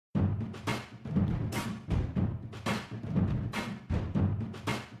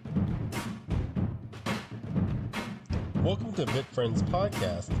Welcome to Vit Friends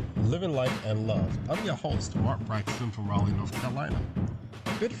Podcast, Living Life and Love. I'm your host, Mark Braxton from Raleigh, North Carolina.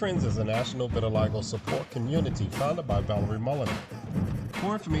 Vit Friends is a national vitiligo support community founded by Valerie Mulliner.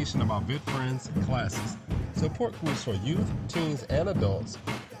 For information about Vit Friends, classes, support groups for youth, teens, and adults,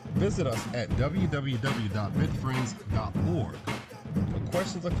 visit us at www.vitfriends.org. For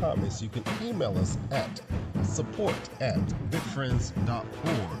questions or comments, you can email us at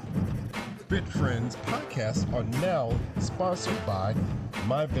support@vitfriends.org. Vit Friends podcasts are now sponsored by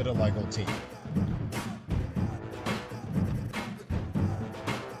My Vitiligo Team.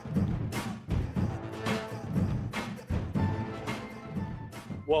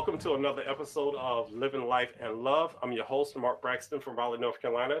 Welcome to another episode of Living Life and Love. I'm your host, Mark Braxton from Raleigh, North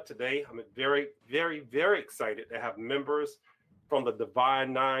Carolina. Today, I'm very excited to have members from the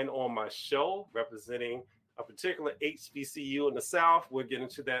Divine Nine on my show, representing a particular HBCU in the South. We'll get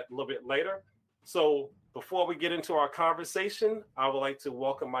into that a little bit later. So before we get into our conversation, I would like to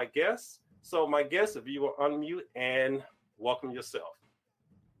welcome my guests. So my guests, if you will unmute and welcome yourself.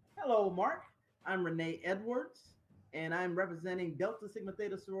 Hello, Mark. I'm Renee Edwards, and I'm representing Delta Sigma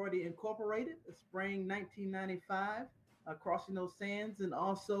Theta Sorority Incorporated, a spring 1995, crossing those sands, and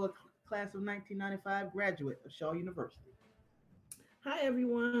also a class of 1995 graduate of Shaw University. Hi,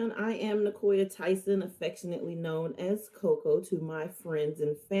 everyone. I am Nicoya Tyson, affectionately known as Coco to my friends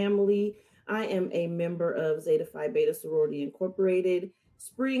and family. I am a member of Zeta Phi Beta Sorority Incorporated,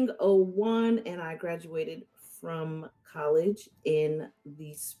 spring 01, and I graduated from college in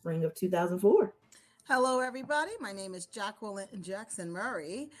the spring of 2004. Hello, everybody. My name is Jacqueline Jackson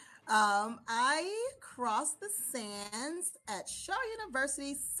Murray. I crossed the sands at Shaw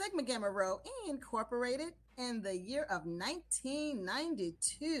University Sigma Gamma Rho Incorporated in the year of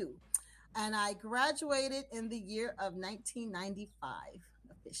 1992, and I graduated in the year of 1995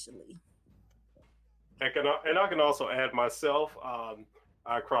 officially. And I can also add myself.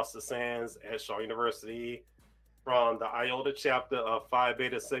 I crossed the sands at Shaw University from the Iota chapter of Phi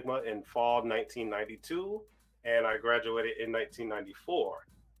Beta Sigma in fall 1992, and I graduated in 1994.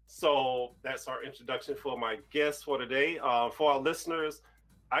 So that's our introduction for my guest for today. For our listeners,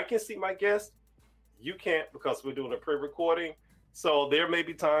 I can see my guest. You can't, because we're doing a pre-recording. So there may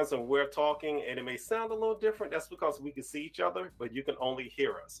be times when we're talking and it may sound a little different. That's because we can see each other, but you can only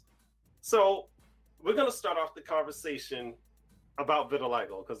hear us. So we're going to start off the conversation about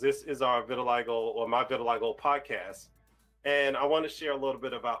vitiligo, because this is our vitiligo or my vitiligo podcast. And I want to share a little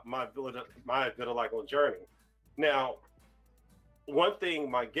bit about my vitiligo journey. Now, one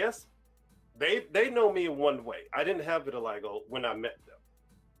thing, my guests, they know me in one way. I didn't have vitiligo when I met them.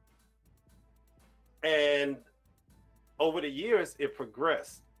 And over the years, it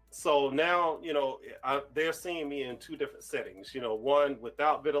progressed. So now, they're seeing me in two different settings. One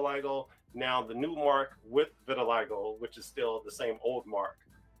without vitiligo, now the new Mark with vitiligo, which is still the same old Mark.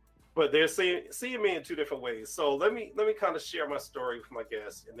 But they're seeing me in two different ways. So let me kind of share my story with my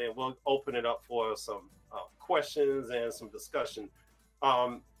guests, and then we'll open it up for some questions and some discussion.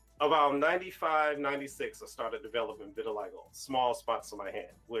 About 95, 96, I started developing vitiligo, small spots on my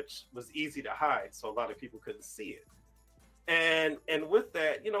hand, which was easy to hide, so a lot of people couldn't see it. And with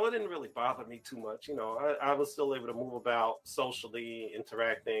that, it didn't really bother me too much. I was still able to move about socially,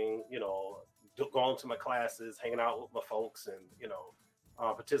 interacting, going to my classes, hanging out with my folks, and,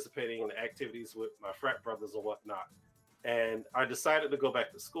 participating in the activities with my frat brothers and whatnot. And I decided to go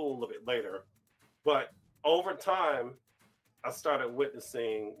back to school a little bit later. But over time, I started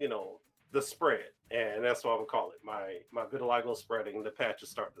witnessing, the spread. And that's what I would call it. My vitiligo spreading, the patches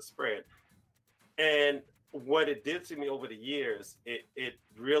start to spread. And what it did to me over the years, it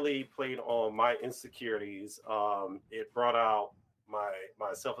really played on my insecurities. It brought out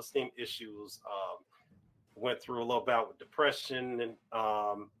my self-esteem issues. Went through a little bout with depression and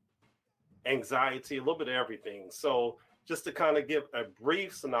anxiety, a little bit of everything. So just to kind of give a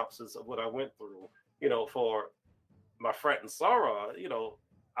brief synopsis of what I went through, for my frat and sorrow,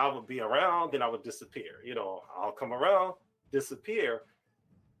 I would be around, then I would disappear. I'll come around, disappear.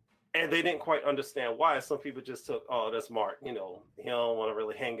 And they didn't quite understand why. Some people just took, oh, that's Mark. He don't want to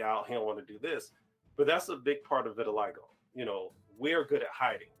really hang out. He don't want to do this. But that's a big part of vitiligo. We're good at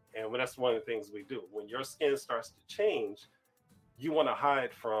hiding. And that's one of the things we do. When your skin starts to change, you want to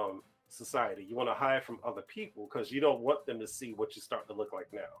hide from society. You want to hide from other people because you don't want them to see what you start to look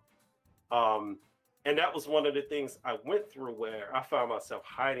like now. And that was one of the things I went through, where I found myself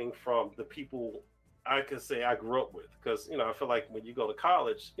hiding from the people I could say I grew up with. Because, I feel like when you go to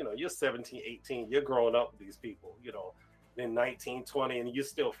college, you're 17, 18, you're growing up with these people, then 19, 20, and you're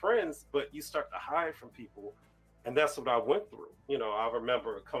still friends, but you start to hide from people. And that's what I went through. I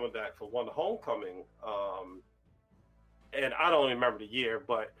remember coming back for one homecoming and I don't remember the year,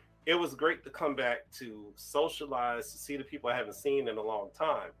 but it was great to come back to socialize, to see the people I haven't seen in a long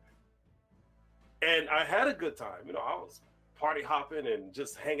time. And I had a good time. You know, I was party hopping and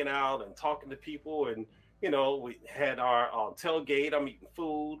just hanging out and talking to people. And, you know, we had our tailgate. I'm eating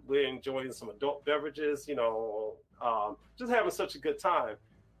food. We're enjoying some adult beverages, you know, just having such a good time.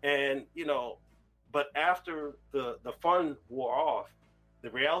 And, you know, but after the fun wore off, the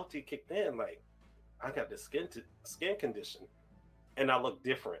reality kicked in. Like, I got this skin condition, and I look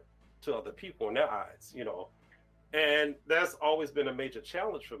different to other people in their eyes, you know. And that's always been a major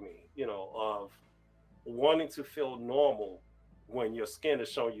challenge for me, you know, of wanting to feel normal when your skin is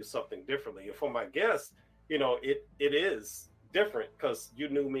showing you something differently. And for my guests, you know, it is different because you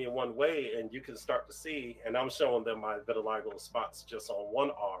knew me in one way, and you can start to see, and I'm showing them my vitiligo spots just on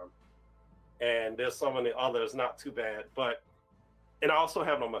one arm. And there's some of the others, not too bad, and I also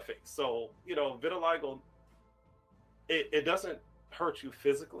have it on my face. So, you know, vitiligo, it doesn't hurt you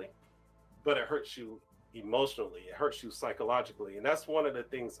physically, but it hurts you emotionally. It hurts you psychologically. And that's one of the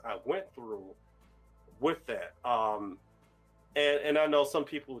things I went through with that. And I know some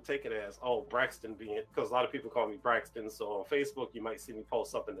people would take it as, oh, Braxton being, because a lot of people call me Braxton. So on Facebook, you might see me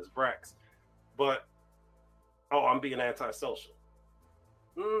post something as Brax. But, oh, I'm being antisocial.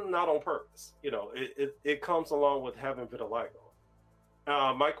 Not on purpose. You know, it comes along with having vitiligo.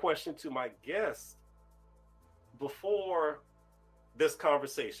 My question to my guest, before this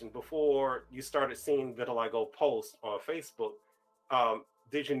conversation, before you started seeing vitiligo posts on Facebook,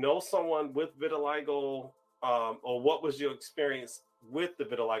 did you know someone with vitiligo, or what was your experience with the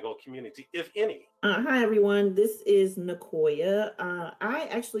vitiligo community, if any? Hi, everyone. This is Nicoya. I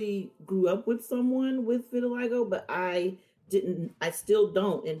actually grew up with someone with vitiligo, but I still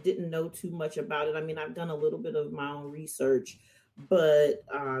don't, and didn't know too much about it. I mean, I've done a little bit of my own research, but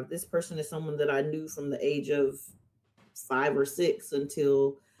this person is someone that I knew from the age of 5 or 6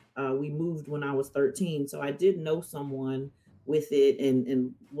 until we moved when I was 13. So I did know someone with it,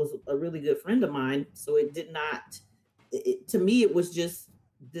 and was a really good friend of mine. So it did not, to me, it was just,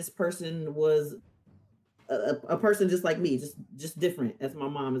 this person was a person just like me, just different, as my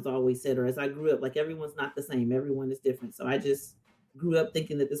mom has always said, or as I grew up, like, everyone's not the same, everyone is different. So I just grew up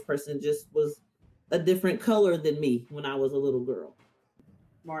thinking that this person just was a different color than me when I was a little girl.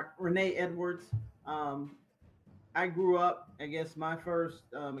 Mark, Renee Edwards. I grew up, I guess my first,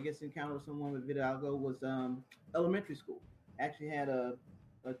 encounter with someone with vitiligo was elementary school. Actually had a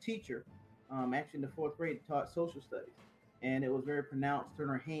teacher, actually in the 4th grade, taught social studies, and it was very pronounced on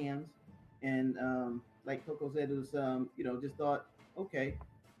her hands. And like Coco said, it was, just thought, okay,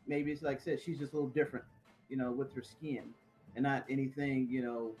 maybe it's like I said, she's just a little different, with her skin, and not anything,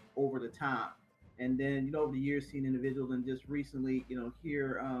 over the top. And then, over the years, seeing individuals, and just recently,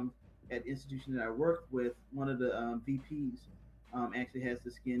 here at the institution that I worked with, one of the VPs actually has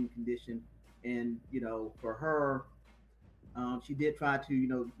the skin condition. And, for her, she did try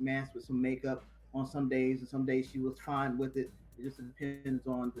to, mask with some makeup on some days, and some days she was fine with it. It just depends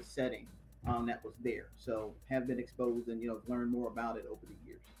on the setting that was there. So have been exposed and, learned more about it over the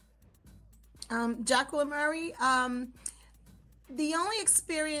years. Jacqueline Murray, the only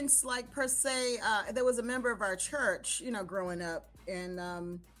experience, like, per se, there was a member of our church, growing up,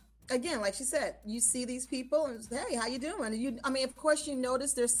 and again, like she said, you see these people and say, hey, how you doing? And of course, you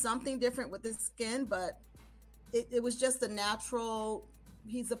notice there's something different with the skin, but it was just a natural,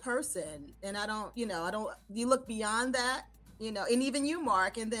 he's a person. And you look beyond that, and even you,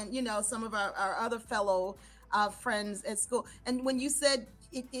 Mark, and then, some of our other fellow friends at school. And when you said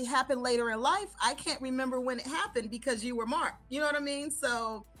it happened later in life, I can't remember when it happened because you were Mark. You know what I mean?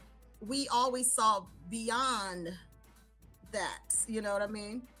 So we always saw beyond that. You know what I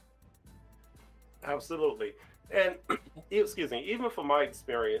mean? Absolutely. And excuse me, even from my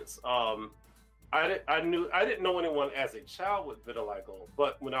experience, I didn't know anyone as a child with vitiligo,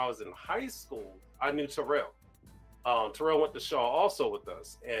 but when I was in high school, I knew Terrell. Terrell went to Shaw also with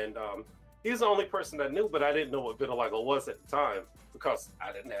us, and he's the only person I knew, but I didn't know what vitiligo was at the time because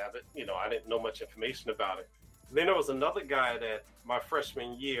I didn't have it. I didn't know much information about it. Then there was another guy that my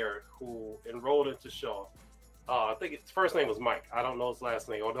freshman year who enrolled into Shaw. I think his first name was Mike. I don't know his last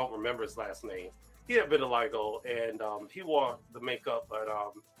name, or don't remember his last name. He had vitiligo, and he wore the makeup, but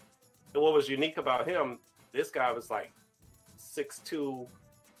what was unique about him, this guy was like 6'2",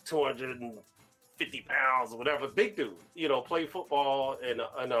 250 pounds, or whatever, big dude, played football, and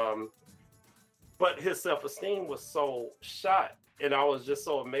but his self-esteem was so shot, and I was just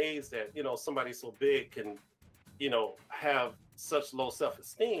so amazed that, somebody so big can, have such low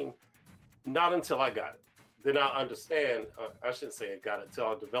self-esteem. Not until I got it. Then I understand, I shouldn't say I got it, until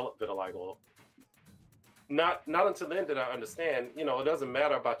I developed vitiligo. not until then did I understand, it doesn't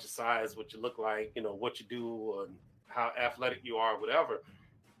matter about your size, what you look like, what you do, and how athletic you are, whatever.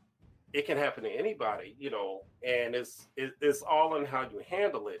 It can happen to anybody, and it's all in how you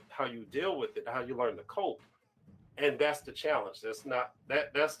handle it, how you deal with it, how you learn to cope, and that's the challenge. That's not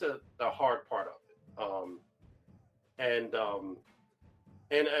that's the hard part of it.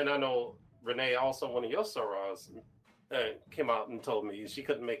 And I know Renee, also one of your sorors, came out and told me she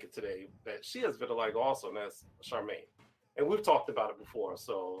couldn't make it today, that she has vitiligo also, and that's Charmaine. And we've talked about it before,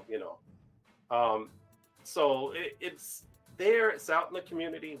 so it's there, it's out in the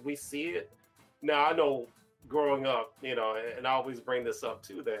community, we see it. Now I know growing up, and I always bring this up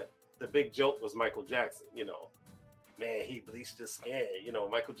too, that the big joke was Michael Jackson, man, he bleached his skin,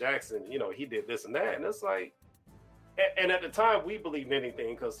 Michael Jackson, he did this and that. And it's like, and at the time we believed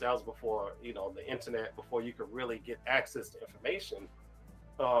anything, because that was before, the internet, before you could really get access to information.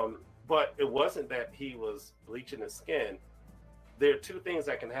 But it wasn't that he was bleaching his skin. There are two things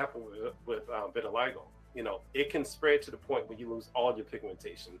that can happen with vitiligo. It can spread to the point where you lose all your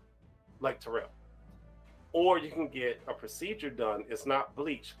pigmentation, like Terrell. Or you can get a procedure done. It's not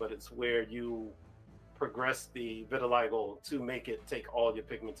bleach, but it's where you progress the vitiligo to make it take all your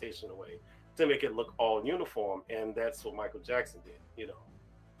pigmentation away, to make it look all uniform. And that's what Michael Jackson did,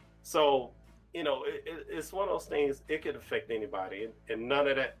 So, it's one of those things, it could affect anybody, and none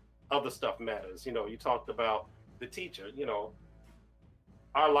of that other stuff matters. You talked about the teacher,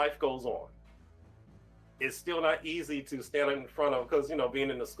 our life goes on. It's still not easy to stand in front of, because, being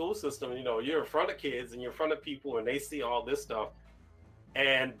in the school system, you're in front of kids and you're in front of people and they see all this stuff.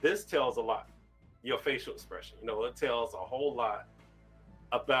 And this tells a lot, your facial expression, it tells a whole lot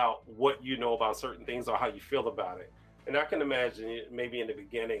about what you know about certain things or how you feel about it. And I can imagine maybe in the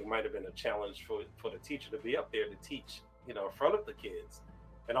beginning, it might have been a challenge for the teacher to be up there to teach, in front of the kids.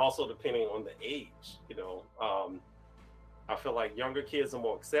 And also depending on the age, I feel like younger kids are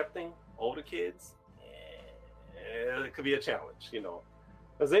more accepting, older kids, it could be a challenge,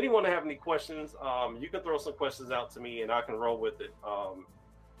 Does anyone have any questions? You can throw some questions out to me and I can roll with it.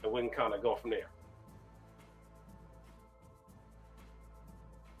 And we can kind of go from there.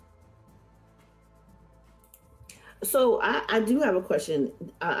 So I do have a question.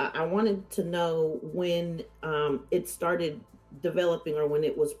 I wanted to know when it started developing, or when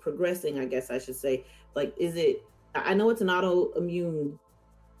it was progressing, I guess I should say. Like, I know it's an autoimmune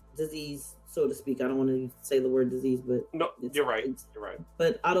disease, so to speak. I don't want to say the word disease, but no, you're right. You're right.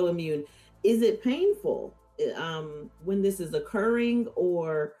 But autoimmune, is it painful when this is occurring,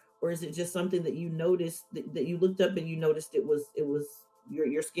 or is it just something that you noticed, that you looked up and you noticed it was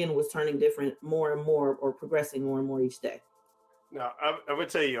your skin was turning different more and more, or progressing more and more each day? Now, I'm going to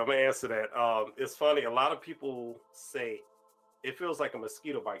tell you, I'm going to answer that. It's funny. A lot of people say it feels like a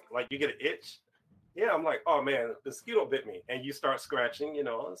mosquito bite. Like you get an itch. Yeah, I'm like, oh man, the mosquito bit me. And you start scratching,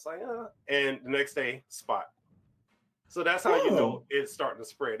 it's like, and the next day, spot. So that's how you know it's starting to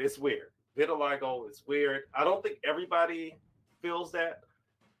spread. It's weird. Vitiligo is weird. I don't think everybody feels that.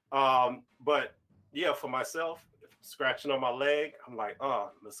 But yeah, for myself, scratching on my leg, I'm like,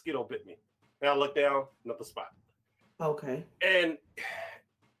 mosquito bit me. And I look down, another spot. Okay. And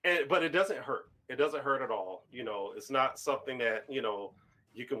but it doesn't hurt. It doesn't hurt at all. It's not something that,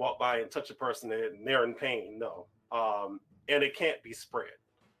 you can walk by and touch a person and they're in pain. No. And it can't be spread.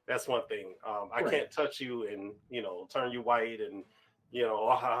 That's one thing. I can't touch you and, turn you white and, you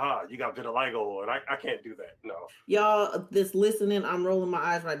got vitiligo, and I can't do that. No. Y'all, this listening, I'm rolling my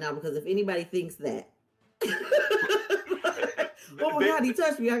eyes right now, because if anybody thinks that, oh my God, he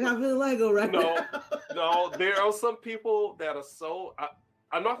touched me, I got vitiligo right now. No, there are some people that are so,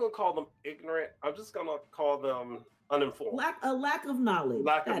 I'm not going to call them ignorant. I'm just going to call them uninformed. A lack of knowledge.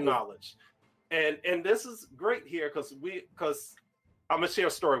 Knowledge. And this is great here because I'm going to share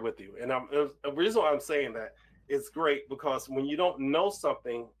a story with you. And the reason why I'm saying that is great because when you don't know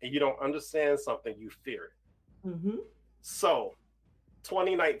something and you don't understand something, you fear it. Mm-hmm. So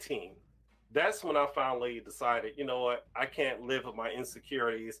 2019, that's when I finally decided, you know what, I can't live with my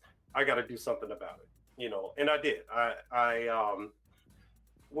insecurities. I got to do something about it, and I did. I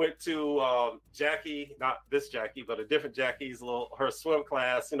went to Jackie, not this Jackie, but a different Jackie's her swim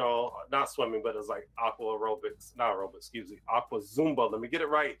class, not swimming, but it was like aqua Zumba. Let me get it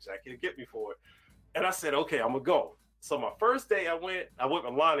right, Jackie, get me for it. And I said, okay, I'm gonna go. So my first day I went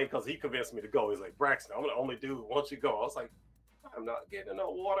with Lonnie because he convinced me to go. He's like, Braxton, I'm gonna only do once you go. I was like, I'm not getting in no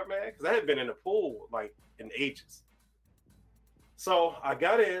water, man, because I had been in the pool like in ages. So I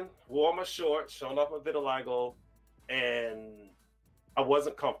got in, wore my shorts, showing off my vitiligo, and I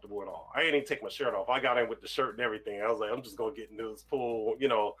wasn't comfortable at all. I didn't even take my shirt off. I got in with the shirt and everything. I was like, I'm just gonna get into this pool,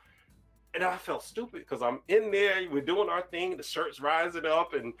 And I felt stupid because I'm in there, we're doing our thing, the shirt's rising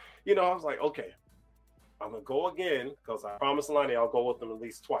up, and I was like, okay, I'm gonna go again because I promised Lonnie I'll go with them at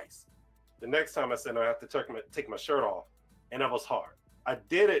least twice. The next time I said I have to take my shirt off, and that was hard. I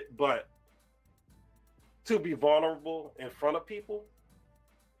did it, but to be vulnerable in front of people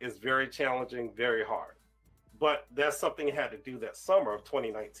is very challenging, very hard. But that's something I had to do that summer of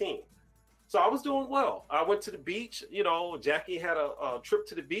 2019. So I was doing well. I went to the beach. Jackie had a trip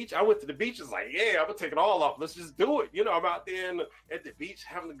to the beach. I went to the beach. It's like, yeah, I'm gonna take it all off. Let's just do it. I'm out there at the beach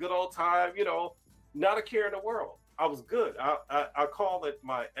having a good old time. Not a care in the world. I was good. I call it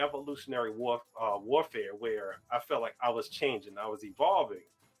my evolutionary warfare, where I felt like I was changing, I was evolving,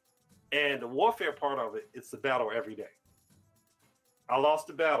 and the warfare part of it, it's the battle every day. I lost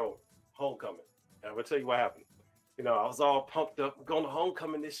the battle, homecoming. And I'm gonna tell you what happened. I was all pumped up, going to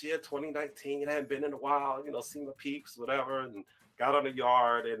homecoming this year, 2019. I hadn't been in a while, seen my peeps, whatever, and got on the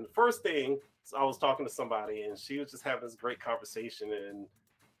yard. And the first thing, so I was talking to somebody, and she was just having this great conversation. And,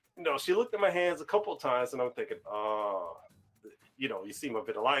 she looked at my hands a couple of times, and I'm thinking, you see my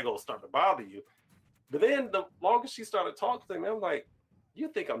vitiligo start to bother you. But then the longer she started talking to me, I'm like, you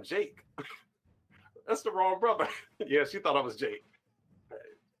think I'm Jake? That's the wrong brother. Yeah, she thought I was Jake.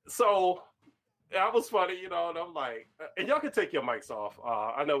 So that was funny, and I'm like, and y'all can take your mics off.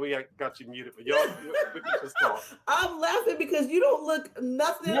 I know we got you muted, but y'all we can just talk. I'm laughing because you don't look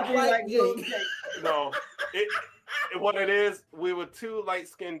nothing like Jake. No, what it is, we were two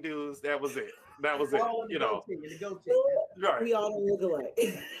light-skinned dudes. That was it. Right. We all don't look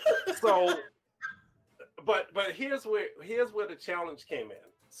alike. So, but here's where the challenge came in.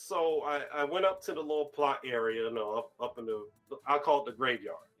 So I went up to the little plot area, up in I call it the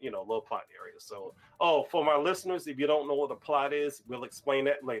graveyard, little plot area. So, for my listeners, if you don't know what a plot is, we'll explain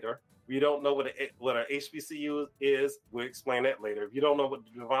that later. If you don't know what an HBCU is, we'll explain that later. If you don't know what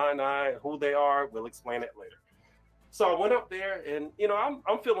the Divine Eye, who they are, we'll explain that later. So I went up there, and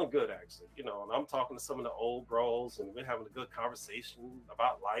I'm feeling good actually, and I'm talking to some of the old bros, and we're having a good conversation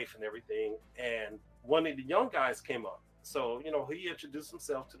about life and everything. And one of the young guys came up. So, he introduced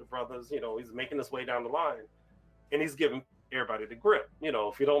himself to the brothers, he's making his way down the line, and he's giving everybody the grip.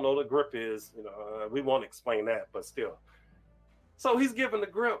 If you don't know what the grip is, we won't explain that, but still. So he's giving the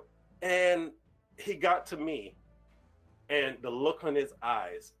grip, and he got to me, and the look on his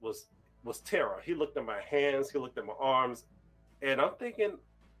eyes was terror. He looked at my hands, he looked at my arms, and I'm thinking,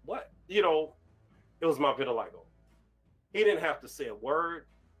 what? It was my vitiligo. He didn't have to say a word.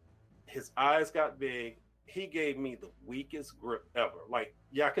 His eyes got big. He gave me the weakest grip ever. Like,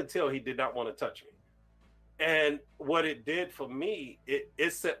 I could tell he did not want to touch me. And what it did for me,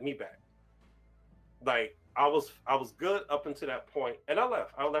 it set me back. Like, I was good up until that point, and I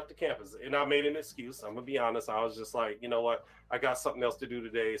left the campus, and I made an excuse. I'm gonna be honest. I was just like, you know what? I got something else to do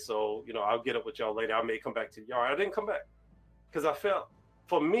today, so I'll get up with y'all later. I may come back to the yard. I didn't come back because I felt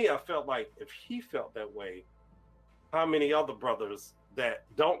like if he felt that way, how many other brothers that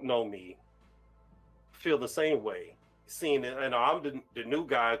don't know me feel the same way? Seeing it, and I'm the new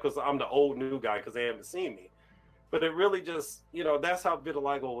guy because I'm the old new guy because they haven't seen me. But it really just, that's how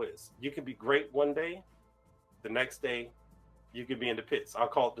vitiligo is. You can be great one day, the next day, you could be in the pits. I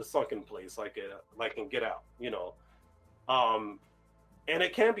call it the sunken place, like in Get Out, and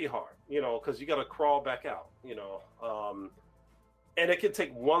it can be hard, because you got to crawl back out, and it can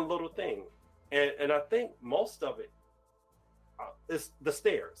take one little thing, and I think most of it is the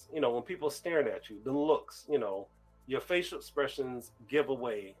stares. When people are staring at you, the looks, your facial expressions give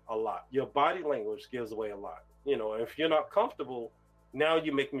away a lot. Your body language gives away a lot. If you're not comfortable, now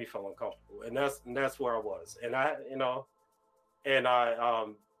you make me feel uncomfortable, and that's where I was. And I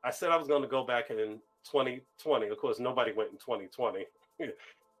said I was going to go back in 2020. Of course, nobody went in 2020,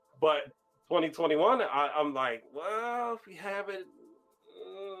 but 2021, I'm like, well, if we have it,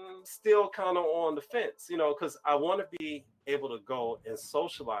 still kind of on the fence, because I want to be able to go and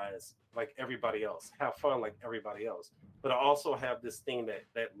socialize like everybody else, have fun like everybody else. But I also have this thing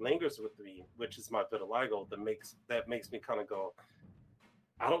that lingers with me, which is my vitiligo, that makes me kind of go,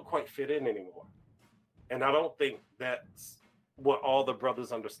 I don't quite fit in anymore. And I don't think that's what all the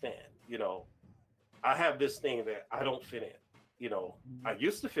brothers understand. I have this thing that I don't fit in. I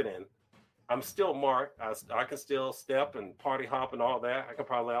used to fit in. I'm still Mark. I can still step and party hop and all that. I can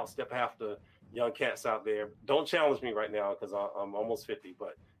probably outstep half the young cats out there. Don't challenge me right now because I'm almost 50,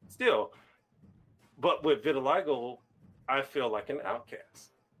 but still. But with vitiligo, I feel like an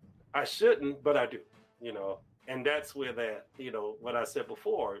outcast. I shouldn't, but I do, and that's where that, what I said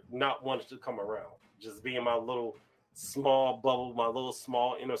before, not wanting to come around, just being my little small bubble, my little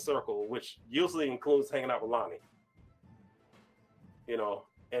small inner circle, which usually includes hanging out with Lonnie,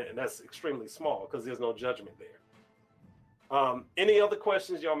 and that's extremely small because there's no judgment there. Any other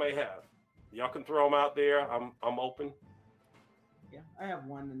questions y'all may have? Y'all can throw them out there. I'm open. Yeah, I have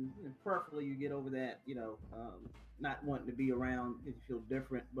one, and preferably you get over that, not wanting to be around if you feel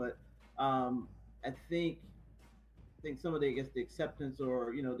different. But I think some of the, I guess, the acceptance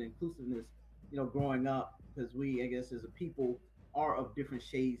or the inclusiveness, growing up, because we, I guess, as a people are of different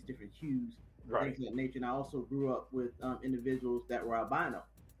shades, different hues, Right. things of that nature. And I also grew up with individuals that were albino,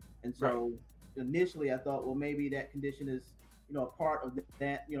 and so initially I thought, well, maybe that condition is a part of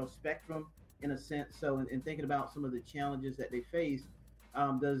that spectrum in a sense. So in thinking about some of the challenges that they face,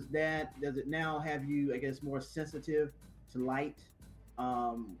 does it now have you, I guess, more sensitive to light,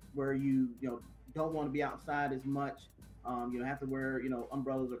 where you don't want to be outside as much, have to wear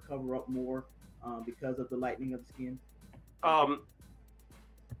umbrellas or cover up more because of the lightening of the skin?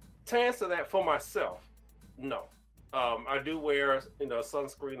 To answer that for myself, no. I do wear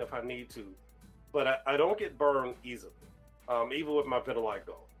sunscreen if I need to, but I don't get burned easily. Even with my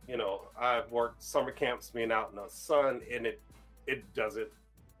vitiligo, I've worked summer camps being out in the sun, and it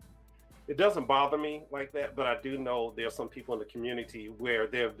doesn't bother me like that. But I do know there's some people in the community where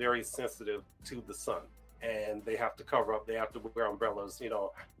they're very sensitive to the sun, and they have to cover up. They have to wear umbrellas,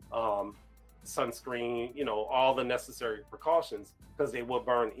 sunscreen, all the necessary precautions because they will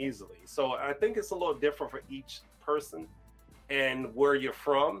burn easily. So I think it's a little different for each person and where you're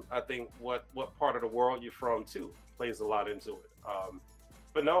from. I think what part of the world you're from too plays a lot into it.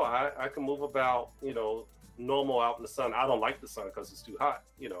 But no, I can move about, normal out in the sun. I don't like the sun because it's too hot,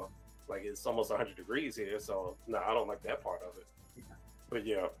 like it's almost 100 degrees here. So no, I don't like that part of it. But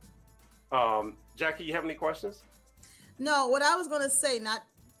yeah. Jackie, you have any questions? No, what I was going to say, not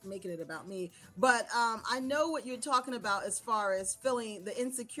making it about me, but I know what you're talking about as far as feeling the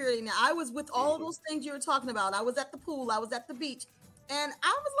insecurity. Now, I was with all of those things you were talking about. I was at the pool, I was at the beach, and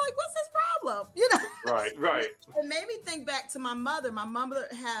I was like, what's his problem? Right. It made me think back to my mother. My mother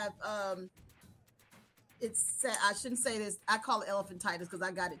had, I shouldn't say this, I call it elephantitis because I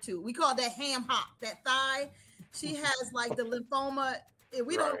got it too. We call that ham hock, that thigh. She has like the lymphoma.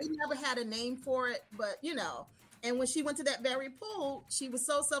 We never had a name for it, but and when she went to that very pool, she was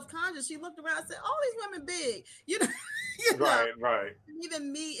so self-conscious. She looked around and said, all these women big, Right.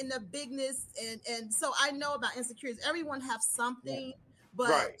 Even me in the bigness. And so I know about insecurities. Everyone have something,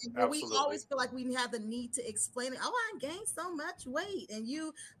 but we always feel like we have the need to explain it. Oh, I gained so much weight. And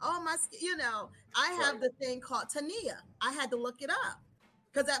I have the thing called tinea. I had to look it up.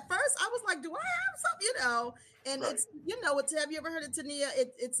 Because at first I was like, do I have something, and it's, have you ever heard of tinea?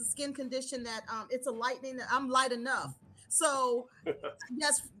 It's a skin condition that, it's a lightening that I'm light enough. So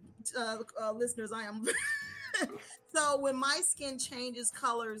yes, listeners, I am. So when my skin changes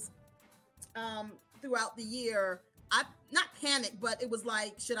colors, throughout the year, I not panic, but it was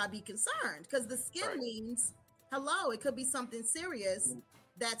like, should I be concerned? Because the skin means, hello, it could be something serious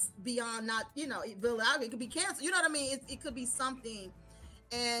that's beyond not, vitiligo. It could be cancer. You know what I mean? It could be something.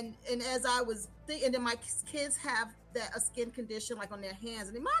 And as I was thinking, and then my kids have a skin condition like on their hands,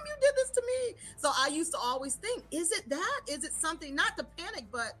 and they, Mom, you did this to me. So I used to always think, is it that? Is it something, not to panic,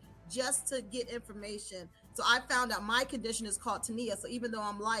 but just to get information. So I found out my condition is called tinea. So even though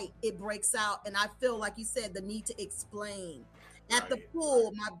I'm light, it breaks out, and I feel, like you said, the need to explain. At the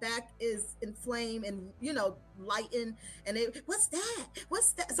pool, my back is inflamed and, lightened. And what's that?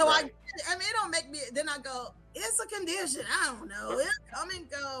 What's that? So it don't make me, then I go, it's a condition. I don't know. It'll come and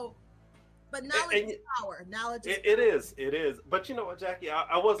go. But knowledge is power. Knowledge is power. It is. But you know what, Jackie?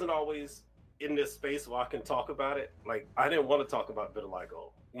 I wasn't always in this space where I can talk about it. Like, I didn't want to talk about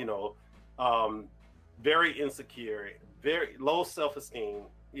vitiligo, very insecure, very low self-esteem.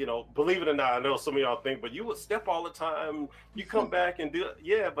 Believe it or not, I know some of y'all think, but you would step all the time. You come back and do it.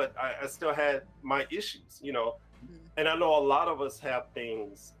 Yeah, but I still had my issues, and I know a lot of us have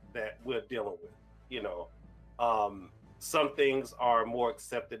things that we're dealing with, some things are more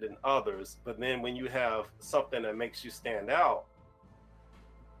accepted than others, but then when you have something that makes you stand out,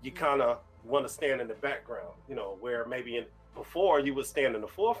 you kind of want to stand in the background, where maybe before you would stand in the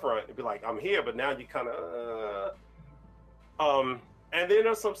forefront and be like, I'm here, but now you kind of, and then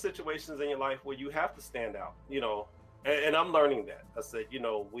there's some situations in your life where you have to stand out, and I'm learning that. I said,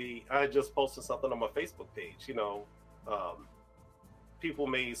 I just posted something on my Facebook page, people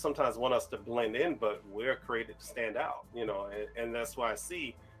may sometimes want us to blend in, but we're created to stand out, and that's why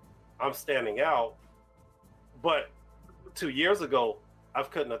I'm standing out. But 2 years ago, I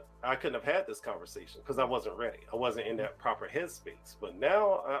couldn't have had this conversation because I wasn't ready. I wasn't in that proper headspace. But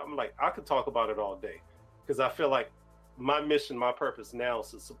now I'm like, I could talk about it all day because I feel like my mission, my purpose now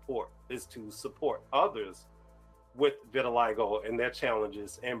is to support others with vitiligo and their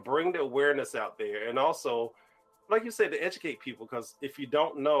challenges and bring the awareness out there. And also, like you said, to educate people, because if you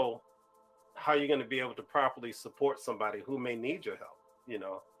don't know, how you're going to be able to properly support somebody who may need your help, you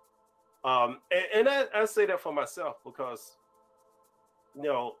know? And I say that for myself because, you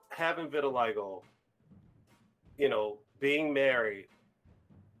know, having vitiligo, you know, being married,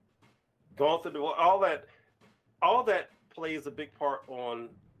 going through all that plays a big part on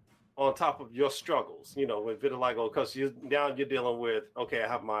top of your struggles, you know, with vitiligo, because now you're dealing with, okay, I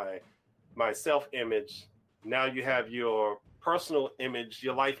have my self-image. Now you have your personal image,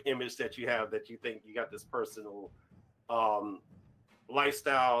 your life image that you have, that you think you got this personal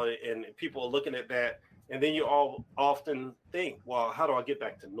lifestyle, and people are looking at that. And then you all often think, well, how do I get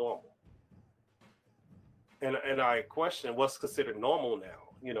back to normal? And I question what's considered normal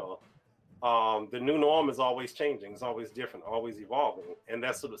now, you know. The new norm is always changing. It's always different, always evolving. And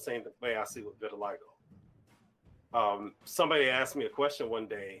that's sort of the same way I see with vitiligo. Somebody asked me a question one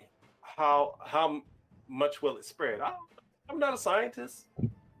day, how much will it spread? I'm not a scientist.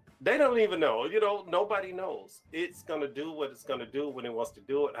 They don't even know, you know, nobody knows. It's going to do what it's going to do when it wants to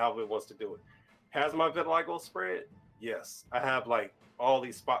do it, however it wants to do it. Has my vitiligo spread? Yes. I have like all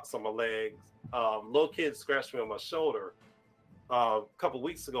these spots on my legs. Little kids scratched me on my shoulder a couple of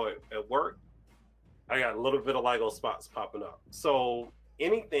weeks ago at work. I got little vitiligo spots popping up. So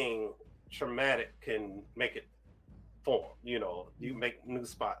anything traumatic can make it form, you know, you make new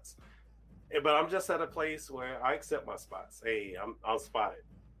spots. But I'm just at a place where I accept my spots. Hey, I'm spotted.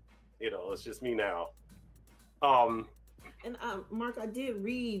 You know, it's just me now. And Mark, I did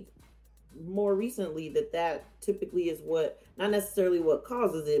read more recently that typically is what, not necessarily what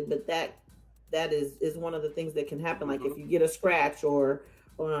causes it, but that is one of the things that can happen. Like if you get a scratch or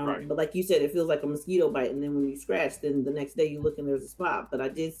right. But like you said, it feels like a mosquito bite, and then when you scratch, then the next day you look and there's a spot. But I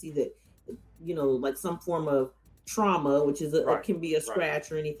did see that, you know, like some form of trauma, which is can be a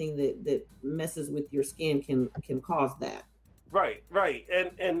scratch or anything that messes with your skin can cause that. Right.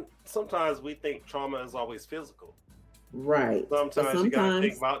 And sometimes we think trauma is always physical. Right. Sometimes you gotta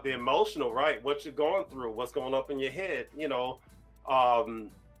think about the emotional, right? What you're going through, what's going up in your head, you know.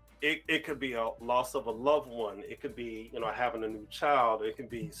 It could be a loss of a loved one. It could be, you know, having a new child. It could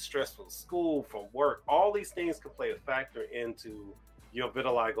be stressful school, from work. All these things could play a factor into your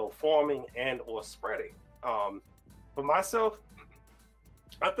vitiligo forming and or spreading. For myself,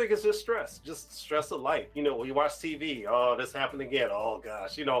 I think it's just stress of life. You know, when you watch TV, oh, this happened again. Oh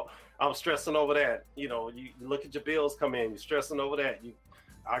gosh, you know, I'm stressing over that. You know, you look at your bills come in, you're stressing over that.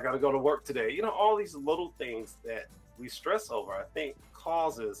 I got to go to work today. You know, all these little things that we stress over, I think,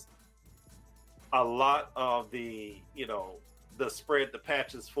 causes a lot of the, you know, the spread, the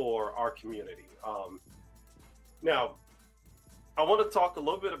patches for our community. Now, I want to talk a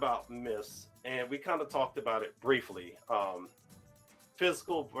little bit about myths, and we kind of talked about it briefly.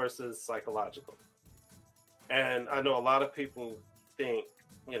 Physical versus psychological. And I know a lot of people think,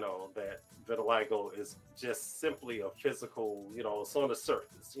 you know, that vitiligo is just simply a physical, you know, it's on the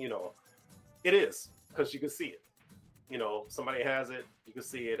surface, you know. It is, because you can see it. You know, somebody has it, you can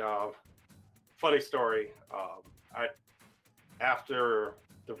see it. Funny story, after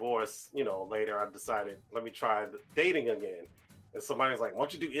divorce, you know, later I decided, let me try dating again. And somebody's like, why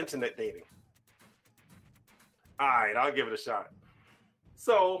don't you do internet dating? All right, I'll give it a shot.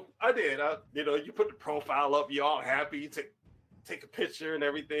 So I did. You know, you put the profile up, you're all happy, you take a picture and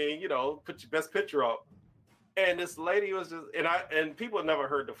everything, you know, put your best picture up. And this lady was just, and people have never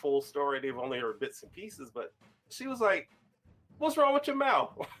heard the full story. They've only heard bits and pieces, but she was like, what's wrong with your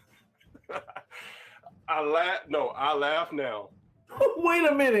mouth? I laugh now. Wait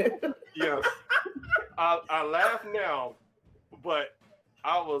a minute. Yes. I laugh now, but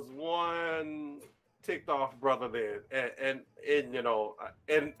I was one ticked off brother then, and you know,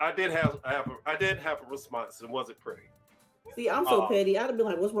 and I did have a response. It wasn't pretty. See, I'm so petty. I'd have been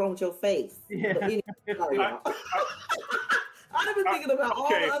like, "What's wrong with your face?" Yeah. Anyway, I'd have been thinking about all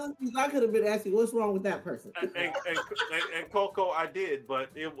the other things I could have been asking. What's wrong with that person? And Coco, I did, but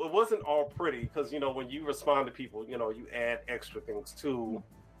it wasn't all pretty, because you know, when you respond to people, you know, you add extra things to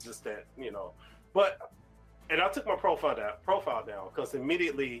just that, you know. And I took my profile down because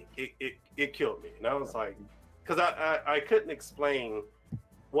immediately it killed me, and I was like, because I couldn't explain.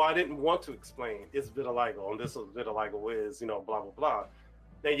 Well, I didn't want to explain it's vitiligo, and this is what vitiligo is, you know, blah blah blah.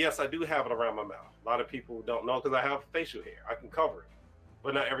 And yes, I do have it around my mouth. A lot of people don't know because I have facial hair. I can cover it,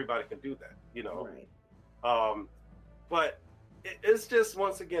 but not everybody can do that, you know. Right. But it's just,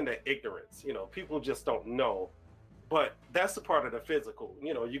 once again, that ignorance. You know, people just don't know. But that's a part of the physical.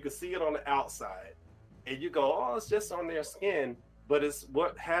 You know, you can see it on the outside, and you go, oh, it's just on their skin. But it's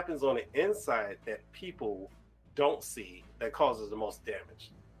what happens on the inside that people don't see that causes the most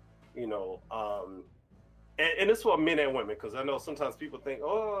damage. You know, and it's for men and women, because I know sometimes people think,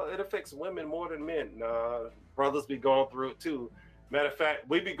 oh, it affects women more than men. Nah, brothers be going through it too. Matter of fact,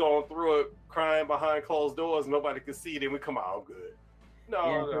 we be going through it, crying behind closed doors, nobody can see it, and we come out good.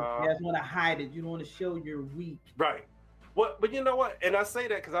 No, You just want to hide it. You don't want to show you're weak. Right. What? But you know what? And I say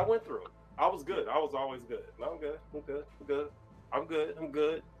that because I went through it. I was good. I was always good. I'm good. I'm good. I'm good. I'm good. I'm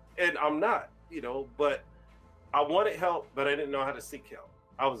good. And I'm not, you know, but I wanted help, but I didn't know how to seek help.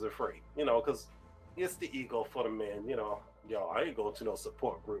 I was afraid, you know, because it's the ego for the men, you know. Yo, I ain't going to no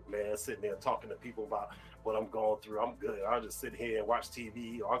support group, man, sitting there talking to people about what I'm going through. I'm good. I'll just sit here and watch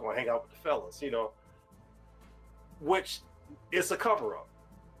TV, or I'm going to hang out with the fellas, you know, which is a cover up.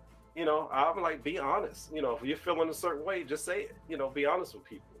 You know, I'm like, be honest. You know, if you're feeling a certain way, just say it. You know, be honest with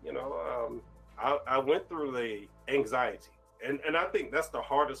people. You know, I went through the anxiety, and I think that's the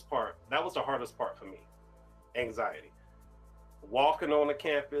hardest part. That was the hardest part for me, anxiety. Walking on the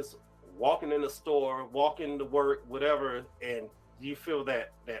campus, walking in the store, walking to work, whatever, and you feel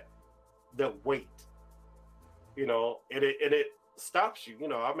that weight. You know, and it stops you. You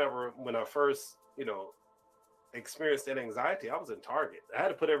know, I remember when I first, you know, experienced that anxiety, I was in Target. I had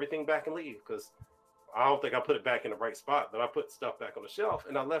to put everything back and leave because I don't think I put it back in the right spot, but I put stuff back on the shelf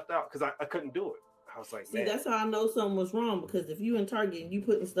and I left out because I couldn't do it. I was like, man. That's how I know something was wrong, because if you in Target and you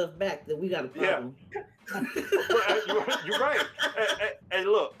putting stuff back, then we got a problem. Yeah. You're right. And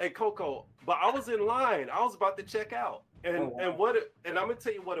look, hey Coco, but I was in line. I was about to check out. And I'm gonna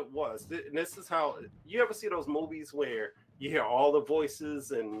tell you what it was. And this is how, you ever see those movies where you hear all the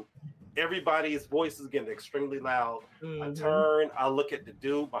voices and everybody's voice is getting extremely loud. Mm-hmm. I turn, I look at the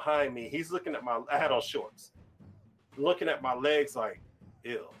dude behind me. He's looking at I had on shorts, looking at my legs like,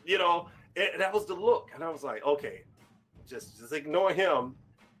 ew, you know, and that was the look. And I was like, okay, just ignore him,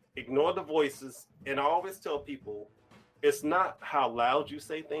 ignore the voices. And I always tell people, it's not how loud you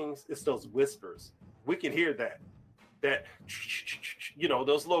say things, it's those whispers. We can hear that, you know,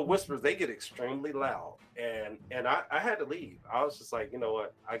 those little whispers, they get extremely loud. And I had to leave. I was just like, you know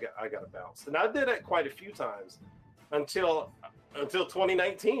what, I got to bounce. And I did that quite a few times until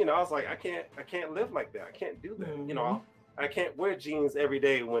 2019. I was like, I can't live like that. I can't do that. Mm-hmm. You know, I can't wear jeans every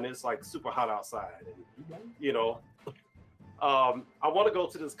day when it's like super hot outside. And, you know, I want to go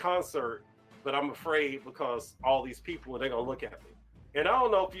to this concert, but I'm afraid because all these people, they're going to look at me. And I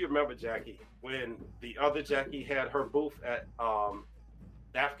don't know if you remember, Jackie, when the other Jackie had her booth at the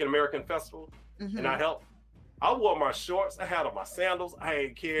African American Festival, mm-hmm. and I helped. I wore my shorts. I had on my sandals. I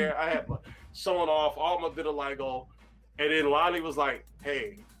didn't care. I had showing off all my vitiligo. And then Lonnie was like,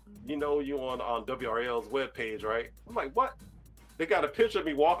 hey, you know you on WRL's webpage, right? I'm like, what? They got a picture of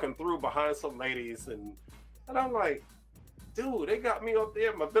me walking through behind some ladies. And I'm like, dude, they got me up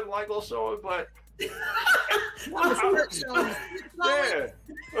there, my vitiligo showing, but... Yeah.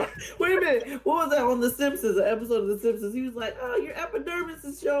 Wait a minute. What was that on The Simpsons? An episode of The Simpsons? He was like, "Oh, your epidermis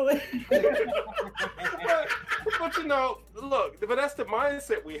is showing." but you know, look. But that's the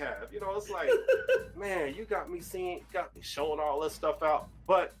mindset we have. You know, it's like, man, you got me showing all this stuff out.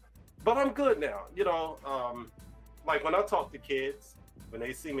 But I'm good now. You know, like when I talk to kids, when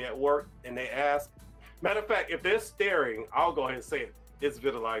they see me at work and they ask. Matter of fact, if they're staring, I'll go ahead and say it. It's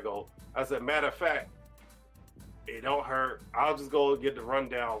vitiligo. I said, matter of fact, it don't hurt. I'll just go get the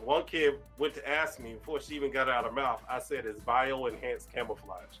rundown. One kid went to ask me before she even got it out of her mouth. I said, it's bio-enhanced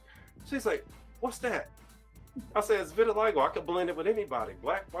camouflage. She's like, what's that? I said, it's vitiligo. I could blend it with anybody.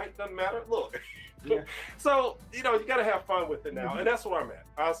 Black, white, doesn't matter. Look. Yeah. So, you know, you got to have fun with it now. Mm-hmm. And that's where I'm at.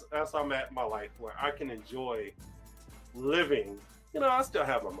 That's where I'm at in my life, where I can enjoy living. You know, I still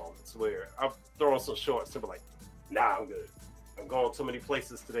have my moments where I'm throwing some shorts and be like, nah, I'm good. I'm going too many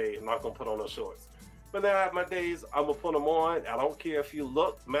places today. I'm not going to put on those shorts. But then I have my days, I'm going to put them on. I don't care if you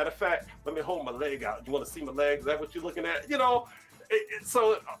look. Matter of fact, let me hold my leg out. You want to see my leg? Is that what you're looking at? You know,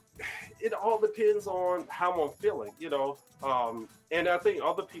 so it all depends on how I'm feeling, you know. And I think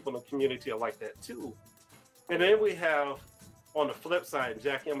other people in the community are like that too. And then we have on the flip side,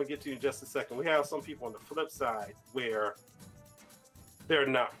 Jackie, I'm going to get to you in just a second. We have some people on the flip side where they're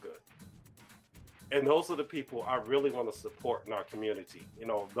not good. And those are the people I really want to support in our community. You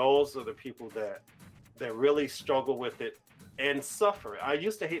know, those are the people that really struggle with it and suffer. I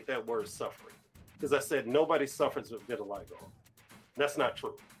used to hate that word suffering because I said nobody suffers with vitiligo. That's not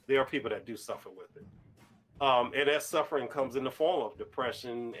true. There are people that do suffer with it. And that suffering comes in the form of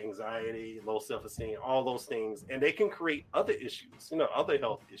depression, anxiety, low self-esteem, all those things. And they can create other issues, you know, other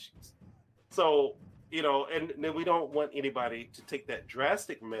health issues. So, you know, and then we don't want anybody to take that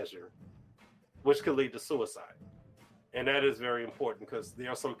drastic measure, which could lead to suicide. And that is very important because there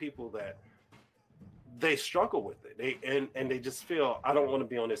are some people that they struggle with it. And they just feel, I don't want to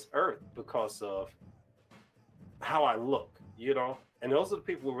be on this earth because of how I look, you know? And those are the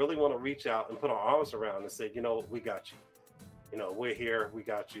people who really want to reach out and put our arms around and say, you know, we got you. You know, we're here, we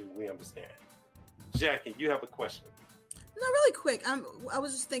got you, we understand. Jackie, you have a question. No, really quick. I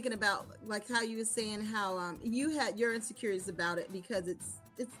was just thinking about like how you were saying how you had your insecurities about it because it's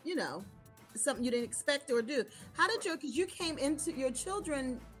you know, something you didn't expect or do. How did because you came into your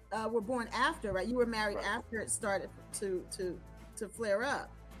children were born after, right? You were married after it started to flare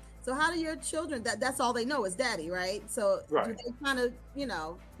up. So how do your children, that's all they know is daddy, right? So do they kind of, you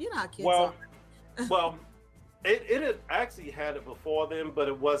know how kids are. Well, it had actually had it before them, but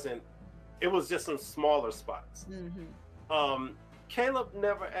it was just some smaller spots. Caleb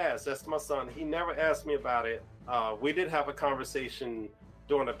never asked. That's my son. He never asked me about it. We did have a conversation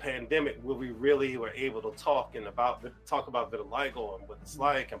during the pandemic where we really were able to talk about vitiligo and what it's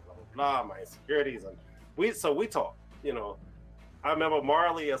like and blah blah blah, my insecurities, and we talked. You know, I remember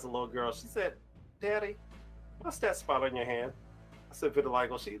Marley as a little girl. She said, "Daddy, what's that spot on your hand?" I said,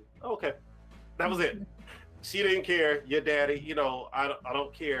 "Vitiligo." She okay. That was it. She didn't care. Your daddy, you know, I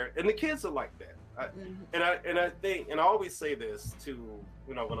don't care. And the kids are like that. I think, and I always say this to,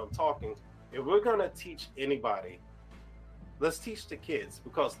 you know, when I'm talking, if we're gonna teach anybody, let's teach the kids,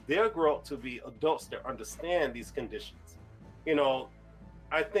 because they'll grow up to be adults that understand these conditions. You know,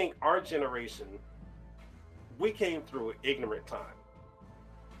 I think our generation, we came through an ignorant time.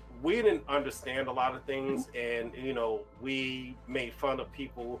 We didn't understand a lot of things, and you know, we made fun of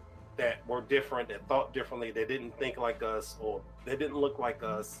people that were different, that thought differently, that didn't think like us, or they didn't look like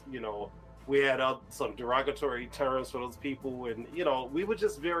us. You know, we had some derogatory terms for those people, and you know, we were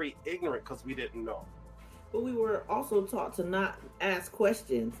just very ignorant because we didn't know. But we were also taught to not ask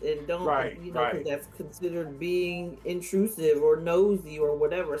questions and don't, you know, because that's considered being intrusive or nosy or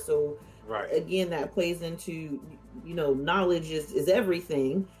whatever. So again, that plays into, you know, knowledge is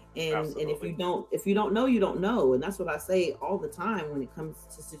everything. And if you don't know, you don't know. And that's what I say all the time when it comes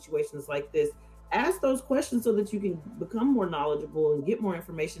to situations like this. Ask those questions so that you can become more knowledgeable and get more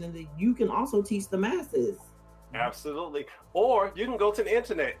information, and that you can also teach the masses. Absolutely. Or you can go to the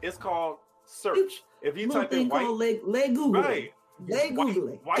internet. It's called search. If you type in white, Google,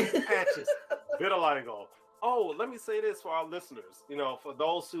 Google white patches, vitiligo. Oh, let me say this for our listeners. You know, for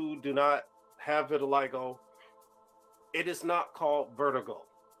those who do not have vitiligo, it is not called vertigo.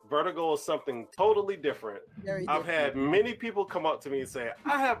 Vertigo is something totally different. I've had many people come up to me and say,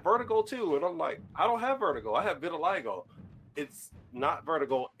 I have vertigo too. And I'm like, I don't have vertigo. I have vitiligo. It's not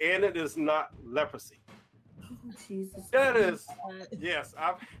vertigo, and it is not leprosy. Oh, Jesus. That is, yes.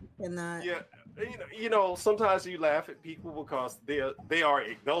 You know, sometimes you laugh at people because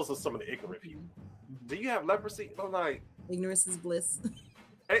those are some of the ignorant people. Do you have leprosy? I'm like, ignorance is bliss.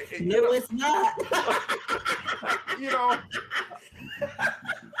 No, it's not. You know,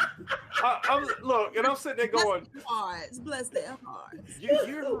 look, and I'm sitting there going, hearts, bless their hearts.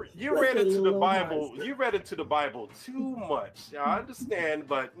 You read into the Bible. You read into the Bible too much. I understand,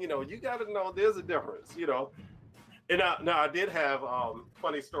 but you know, you got to know there's a difference. You know, and now I did have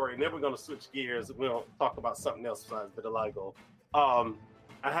funny story. And then we're gonna switch gears. We'll talk about something else besides vitiligo. I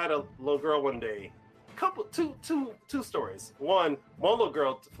had a little girl one day. Two stories. One little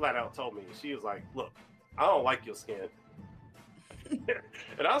girl flat out told me, she was like, "Look, I don't like your skin."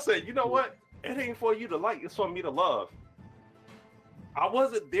 And I said, "You know what? It ain't for you to like, it's for me to love." I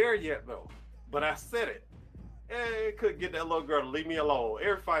wasn't there yet though, but I said it. And couldn't get that little girl to leave me alone.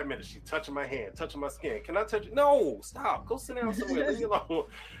 Every 5 minutes, she touching my hand, touching my skin. Can I touch it? No, stop. Go sit down somewhere. Leave me alone.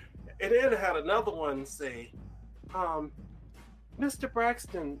 And then I had another one say, Mr.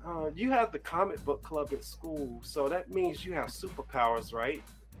 Braxton, you have the comic book club at school, so that means you have superpowers, right?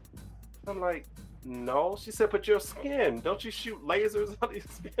 I'm like, no. She said, but your skin, don't you shoot lasers on your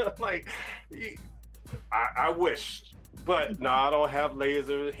skin? I'm like, I wish, but no, I don't have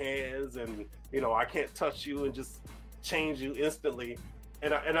laser hands, and you know, I can't touch you and just change you instantly.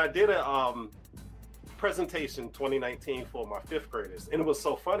 And I did a presentation 2019 for my 5th graders, and it was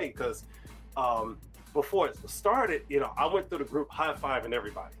so funny because before it started, you know, I went through the group high-fiving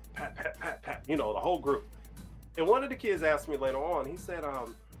everybody, pat, pat, pat, pat, you know, the whole group. And one of the kids asked me later on, he said,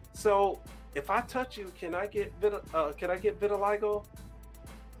 so if I touch you, can I get vitiligo?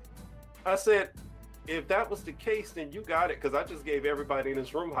 I said, if that was the case, then you got it, because I just gave everybody in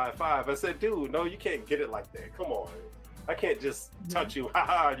this room high five. I said, dude, no, you can't get it like that. Come on. I can't just touch you.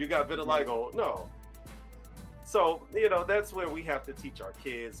 Ha, you got vitiligo. No. So, you know, that's where we have to teach our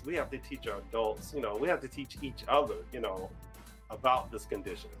kids. We have to teach our adults. You know, we have to teach each other, you know, about this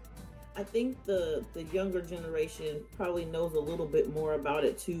condition. I think the younger generation probably knows a little bit more about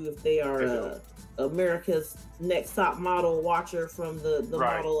it too if they are America's Next Top Model watcher from the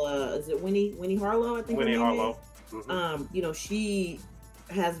Right. model. Is it Winnie Harlow? I think Winnie her name Harlow. is. Mm-hmm. You know, she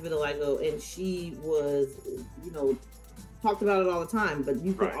has vitiligo, and she was, you know, talked about it all the time. But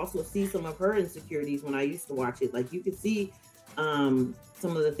you could also see some of her insecurities when I used to watch it. Like you could see some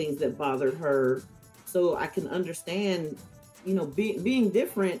of the things that bothered her. So I can understand, you know, being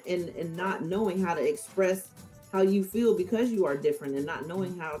different and not knowing how to express how you feel because you are different, and not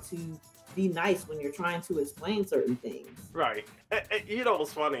knowing how to be nice when you're trying to explain certain things. Right. You know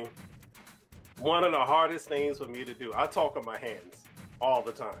what's funny? One of the hardest things for me to do, I talk on my hands all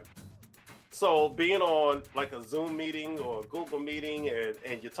the time. So being on like a Zoom meeting or a Google meeting,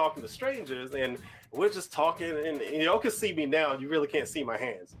 and you're talking to strangers, and we're just talking, and y'all can see me now, you really can't see my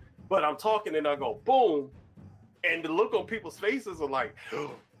hands. But I'm talking and I go, boom, and the look on people's faces are like,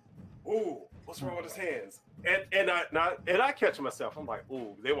 ooh, what's wrong with his hands? And I catch myself. I'm like,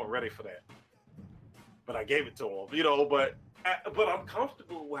 ooh, they weren't ready for that. But I gave it to them, you know. But I'm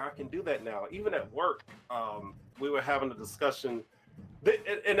comfortable where I can do that now. Even at work, we were having a discussion,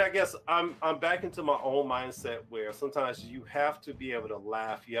 and I guess I'm back into my own mindset where sometimes you have to be able to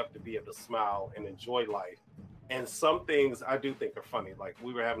laugh, you have to be able to smile and enjoy life. And some things I do think are funny. Like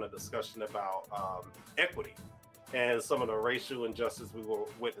we were having a discussion about equity and some of the racial injustice we were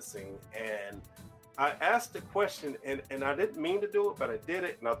witnessing. And I asked a question, and I didn't mean to do it, but I did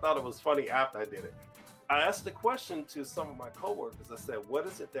it. And I thought it was funny after I did it. I asked the question to some of my coworkers. I said, what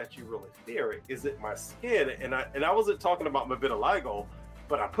is it that you really fear? Is it my skin? And I wasn't talking about my vitiligo,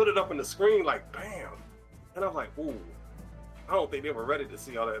 but I put it up on the screen like, bam. And I was like, ooh, I don't think they were ready to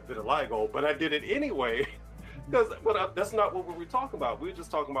see all that vitiligo, but I did it anyway. Because that's not what we were talking about. We were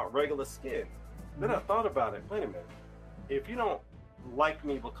just talking about regular skin. Then I thought about it. Wait a minute. If you don't like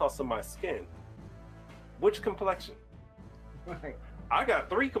me because of my skin, which complexion? Right. I got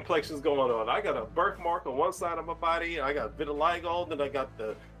 3 complexions going on. I got a birthmark on one side of my body. I got vitiligo. Then I got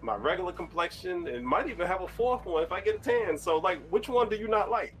my regular complexion, and might even have a 4th one if I get a tan. So, like, which one do you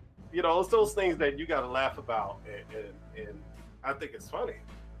not like? You know, it's those things that you got to laugh about, and I think it's funny.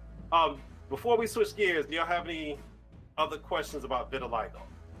 Before we switch gears, do y'all have any other questions about vitiligo?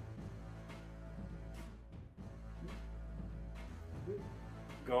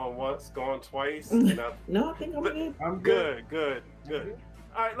 Going once, going twice. No, I think I'm good. I'm good.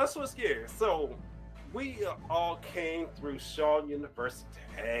 All right, let's switch gears. So we all came through Shaw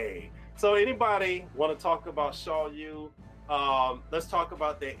University. So anybody want to talk about Shaw U? Let's talk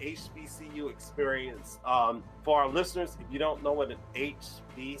about the HBCU experience. For our listeners, if you don't know what an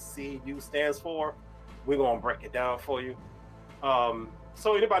HBCU stands for, we're going to break it down for you.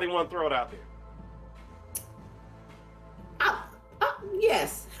 So anybody want to throw it out there?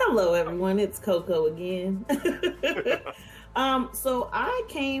 Yes. Hello, everyone. It's Coco again. So I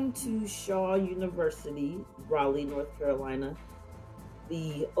came to Shaw University, Raleigh, North Carolina,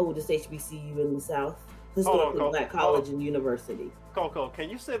 the oldest HBCU in the South, historically Black college and university. Coco, can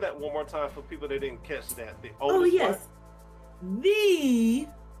you say that one more time for people that didn't catch that? Oh, yes. The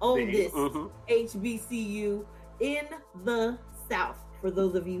oldest HBCU in the South. For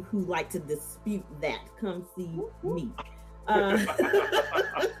those of you who like to dispute that, come see me.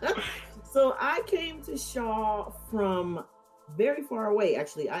 So I came to Shaw from very far away.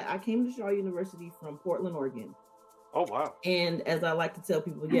 Actually, I came to Shaw University from Portland, Oregon. Oh, wow. And as I like to tell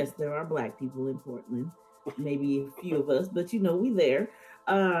people, yes, there are Black people in Portland, maybe a few of us, but you know, we there.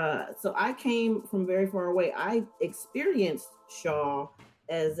 So I came from very far away. I experienced Shaw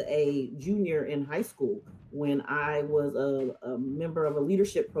as a junior in high school when I was a member of a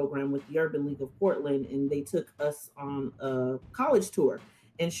leadership program with the Urban League of Portland, and they took us on a college tour.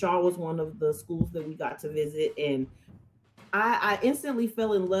 And Shaw was one of the schools that we got to visit. And I instantly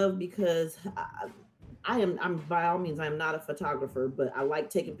fell in love because I'm by all means, I'm not a photographer, but I like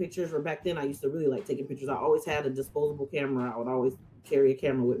taking pictures. Or back then I used to really like taking pictures. I always had a disposable camera. I would always carry a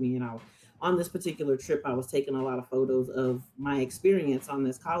camera with me. And on this particular trip, I was taking a lot of photos of my experience on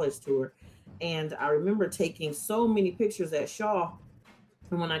this college tour. And I remember taking so many pictures at Shaw.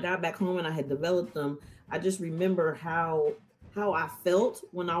 And when I got back home and I had developed them, I just remember how I felt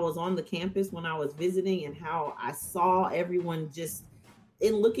when I was on the campus, when I was visiting, and how I saw everyone just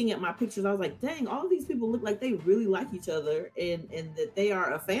in looking at my pictures. I was like, dang, all of these people look like they really like each other and that they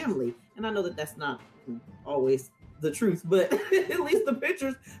are a family. And I know that that's not always the truth, but at least the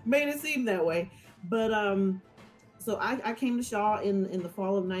pictures made it seem that way. But so I came to Shaw in the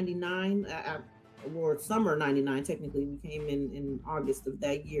fall of 99, or summer 99, technically. We came in August of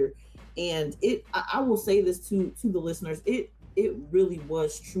that year. And I will say this to the listeners, it really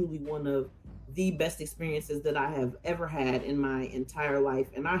was truly one of the best experiences that I have ever had in my entire life.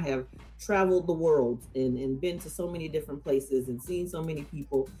 And I have traveled the world and been to so many different places and seen so many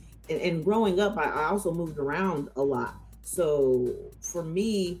people. And growing up, I also moved around a lot. So for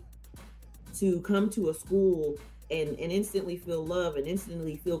me to come to a school and instantly feel love and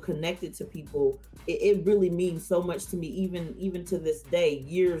instantly feel connected to people, it really means so much to me, even to this day,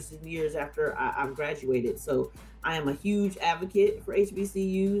 years and years after I've graduated. So I am a huge advocate for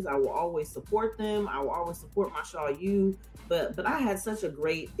HBCUs. I will always support them. I will always support my Shaw U. But I had such a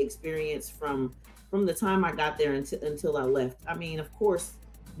great experience from the time I got there until I left. I mean, of course,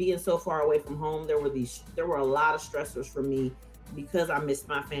 being so far away from home, there were a lot of stressors for me because I missed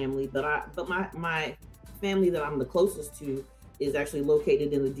my family. But my family that I'm the closest to is actually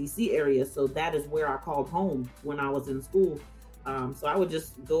located in the DC area. So that is where I called home when I was in school. So I would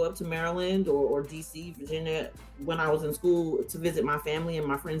just go up to Maryland or DC, Virginia when I was in school to visit my family and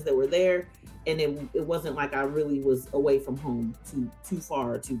my friends that were there. And it wasn't like I really was away from home too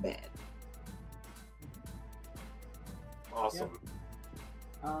far or too bad. Awesome.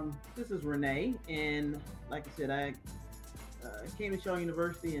 Yeah. This is Renee. And like I said, I came to Shaw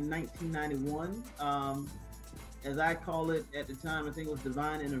University in 1991. As I call it at the time, I think it was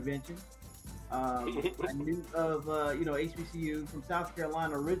divine intervention. I knew of HBCU from South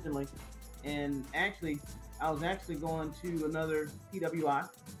Carolina originally, and actually I was going to another PWI,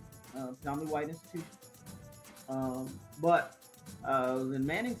 Family White Institution, but I was in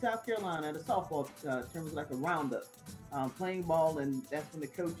Manning, South Carolina at a softball term, was like a roundup, playing ball, and that's when the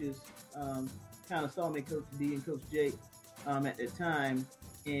coaches kind of saw me, Coach D and Coach Jake, at the time,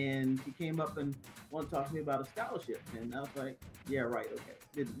 and he came up and wanted to talk to me about a scholarship, and I was like, yeah, right,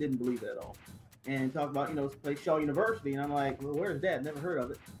 okay, didn't believe it at all. And talk about, play Shaw University. And I'm like, well, where's that? Never heard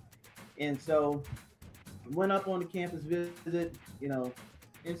of it. And so went up on the campus visit,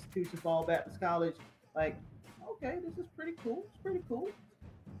 institution, Fall Baptist College. Like, okay, this is pretty cool. It's pretty cool.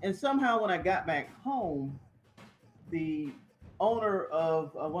 And somehow when I got back home, the owner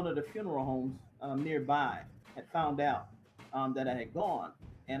of one of the funeral homes nearby had found out that I had gone.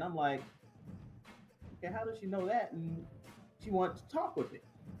 And I'm like, okay, how does she know that? And she wanted to talk with me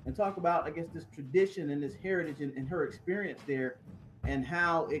and talk about, I guess, this tradition and this heritage and her experience there and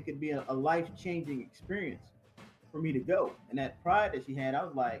how it could be a life-changing experience for me to go. And that pride that she had, I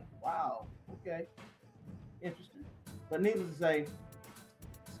was like, wow, okay, interesting. But needless to say,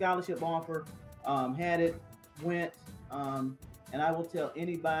 scholarship offer, had it, went, and I will tell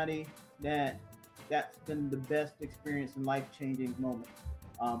anybody that that's been the best experience and life-changing moment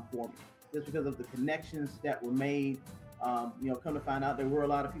for me. Just because of the connections that were made. Come to find out there were a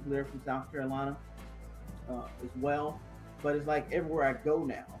lot of people there from South Carolina as well. But it's like everywhere I go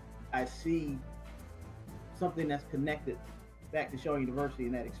now, I see something that's connected back to Shaw University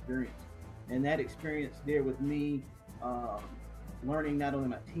and that experience. And that experience there with me, learning not only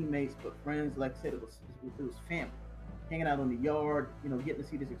my teammates, but friends, like I said, it was family. Hanging out on the yard, getting to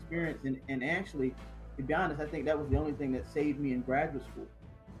see this experience. And actually, to be honest, I think that was the only thing that saved me in graduate school.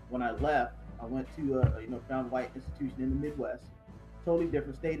 When I left, I went to a Family White institution in the Midwest, totally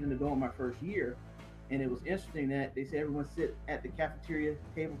different, stayed in the dorm my first year. And it was interesting that they said everyone sit at the cafeteria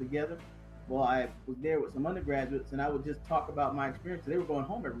table together. Well, I was there with some undergraduates and I would just talk about my experience. They were going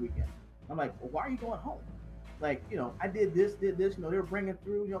home every weekend. I'm like, well, why are you going home? Like, I did this, they were bringing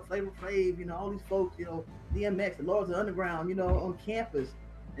through, Flavor Flav, all these folks, DMX, the Lords of Underground, on campus,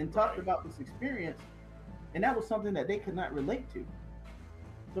 and talked about this experience. And that was something that they could not relate to.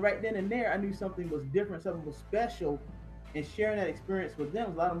 So right then and there, I knew something was different, something was special, and sharing that experience with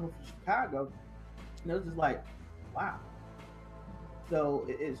them. A lot of them were from Chicago, and it was just like, wow. So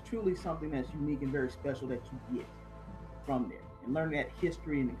it's truly something that's unique and very special that you get from there. And learning that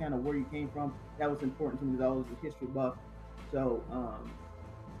history and kind of where you came from, that was important to me because I was a history buff. So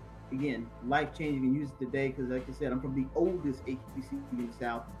again, life-changing and use it today because, like I said, I'm from the oldest HBCU in the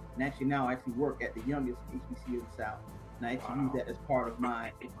South, and actually now I actually work at the youngest HBCU in the South. And I actually use that as part of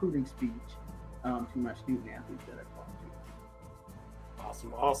my recruiting speech to my student athletes that I talk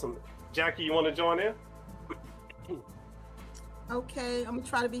to. Awesome. Jackie, you want to join in? Okay, I'm going to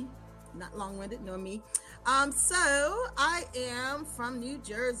try to be not long-winded, know me. So I am from New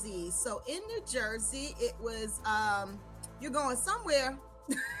Jersey. So in New Jersey, it was, you're going somewhere.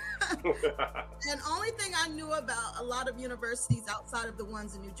 And only thing I knew about a lot of universities outside of the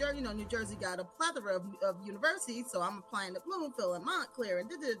ones in New Jersey, New Jersey got a plethora of universities. So I'm applying to Bloomfield and Montclair and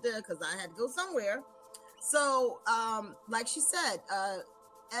because I had to go somewhere. So like she said,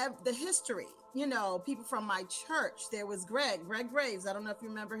 the history, people from my church, there was Greg Graves. I don't know if you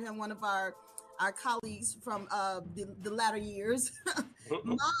remember him, one of our our colleagues from the latter years.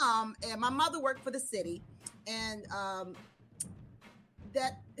 Mom and my mother worked for the city, and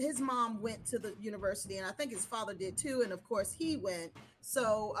that his mom went to the university, and I think his father did too, and of course he went.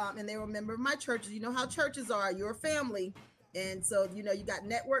 So and they were a member of my churches. You know how churches are, you're a family. And so, you know, you got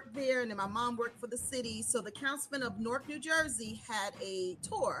network there, and then my mom worked for the city. So the councilman of Newark, New Jersey had a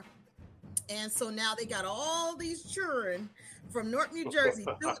tour. And so now they got all these children from Newark, New Jersey.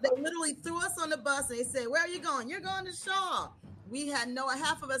 They literally threw us on the bus and they said, where are you going? You're going to Shaw. We had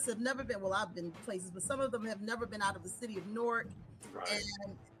half of us have never been, well, I've been places, but some of them have never been out of the city of Newark. Right.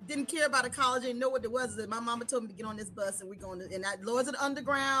 And didn't care about a college, didn't know what it was. My mama told me to get on this bus, and we're going to, and that Lords of the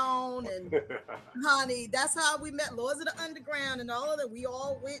Underground, and honey, that's how we met, Lords of the Underground, and all of that. We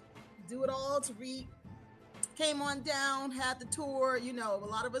all went, do it all to read. Came on down, had the tour. You know, a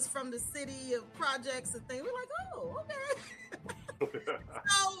lot of us from the city of projects and things. We're like, oh, okay.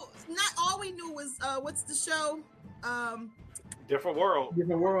 So not all we knew was what's the show? Different World.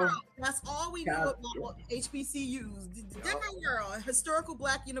 Different World. That's all we knew about HBCUs. Different World. Historical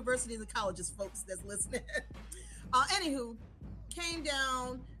Black universities and colleges, folks that's listening. Anywho, came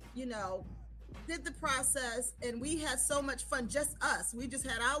down, you know, did the process, and we had so much fun, just us. We just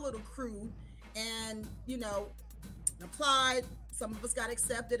had our little crew, and, you know, applied. Some of us got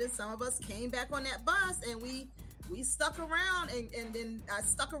accepted, and some of us came back on that bus, and we stuck around, and then I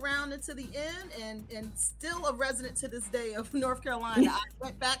stuck around until the end, and still a resident to this day of North Carolina. I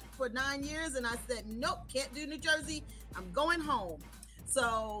went back for 9 years, and I said, nope, can't do New Jersey. I'm going home.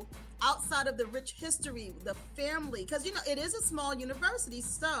 So outside of the rich history, the family, because, you know, it is a small university.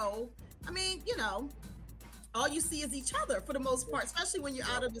 So, I mean, you know, all you see is each other for the most part, especially when you're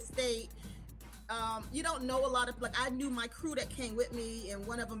out of the state. You don't know a lot of, like, I knew my crew that came with me, and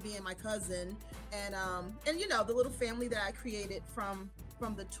one of them being my cousin, and you know, the little family that I created from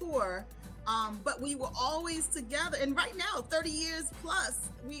the tour. But we were always together, and right now, 30 years plus,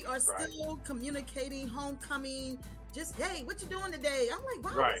 we are still communicating, homecoming, just, hey, what you doing today? I'm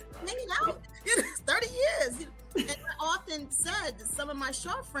like, wow, hanging out. It's 30 years. And I often said that some of my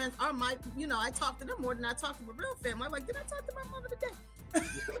Shaw friends are my, you know, I talk to them more than I talk to my real family. I'm like, did I talk to my mother today?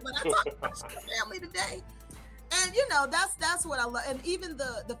 But I talk to my family today. And, you know, that's what I love. And even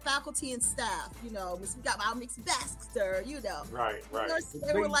the faculty and staff, you know, we got our Miss Baxter, you know. Right.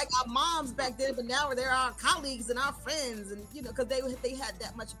 They were like our moms back then, but now they're our colleagues and our friends. And, you know, because they had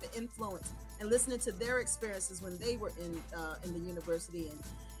that much of an influence, and listening to their experiences when they were in the university.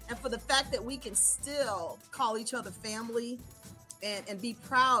 And for the fact that we can still call each other family and be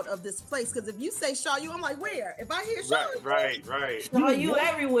proud of this place. Because if you say Shaw U, I'm like, where? If I hear Shaw U, right. Shaw U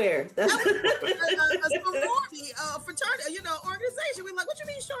everywhere. That's a sorority, fraternity, you know, organization. We're like, what you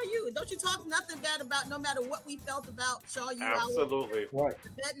mean Shaw U? Don't you talk nothing bad about, no matter what we felt about Shaw U? Absolutely. Right.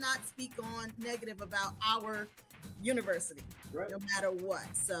 Did not speak on negative about our university, no matter what.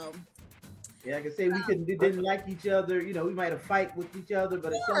 So. Yeah, I can say we didn't like each other. You know, we might have fight with each other,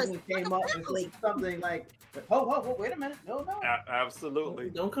 but if someone came up and said something like, "Oh, wait a minute, no."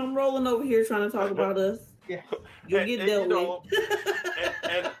 Absolutely. Don't come rolling over here trying to talk about us. Yeah, you'll get dealt with.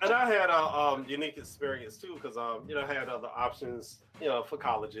 and I had a unique experience too, because you know, I had other options, you know, for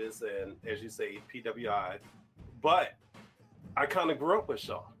colleges and, as you say, PWI, but I kind of grew up with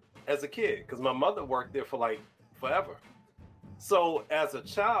Shaw as a kid because my mother worked there for like forever. So as a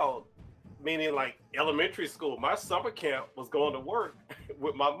child, meaning like elementary school, my summer camp was going to work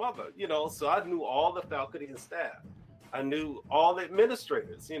with my mother, you know, so I knew all the faculty and staff. I knew all the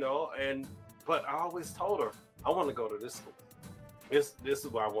administrators, you know, but I always told her, I want to go to this school. This is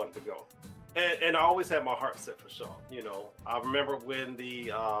where I wanted to go. And I always had my heart set for Shaw, you know. I remember when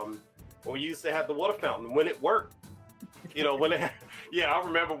when we used to have the water fountain, when it worked, you know, I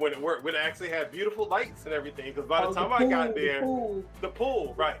remember when it worked, when it actually had beautiful lights and everything. Because by the time I got there, the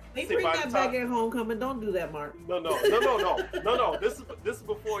pool, right? They bring that back at homecoming. Don't do that, Mark. No. This is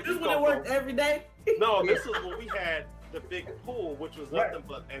before you. This when it worked every day. No, this is when we had the big pool, which was nothing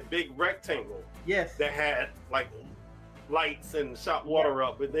but a big rectangle. Yes. That had like lights and shot water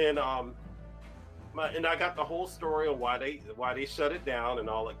up, and then and I got the whole story on why they shut it down and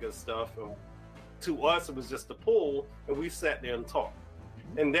all that good stuff. And to us, it was just a pool, and we sat there and talked.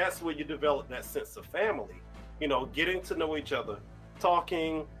 And that's where you develop that sense of family, you know, getting to know each other,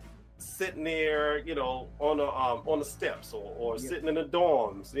 talking, sitting there, you know, on the steps or sitting in the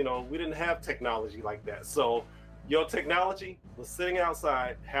dorms. You know, we didn't have technology like that. So your technology was sitting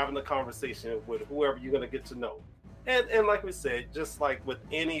outside, having a conversation with whoever you're going to get to know. And like we said, just like with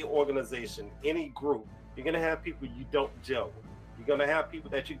any organization, any group, you're going to have people you don't gel with. You're going to have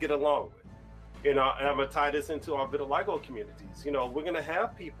people that you get along with. You know, and I'm going to tie this into our vitiligo communities. You know, we're going to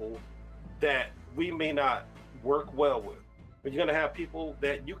have people that we may not work well with. But you're going to have people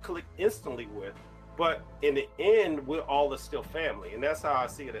that you click instantly with, but in the end, we're all still family. And that's how I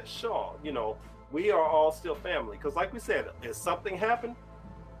see it at Shaw. You know, we are all still family. Because like we said, if something happened,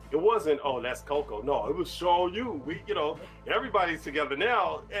 it wasn't, oh, that's Coco. No, it was Shaw you. We, you know, everybody's together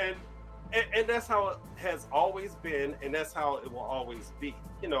now. And that's how it has always been. And that's how it will always be.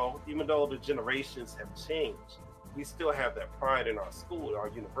 You know, even though the generations have changed, we still have that pride in our school, our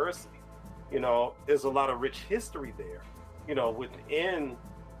university. You know, there's a lot of rich history there, you know, within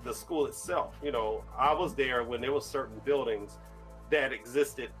the school itself. You know, I was there when there were certain buildings that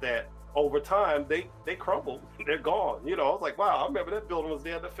existed that over time they crumbled, they're gone. You know, I was like, wow, I remember that building was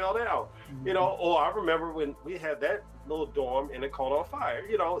there that fell down. You know, or I remember when we had that little dorm and it caught on fire.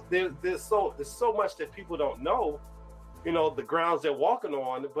 You know, there's so much that people don't know, you know, the grounds they're walking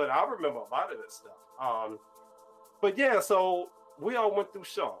on, but I remember a lot of this stuff. But yeah, so we all went through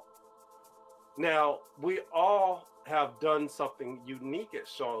Shaw. Now, we all have done something unique at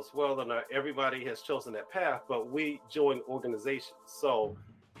Shaw as well, and everybody has chosen that path, but we join organizations. So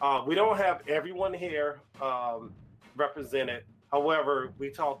we don't have everyone here represented. However, we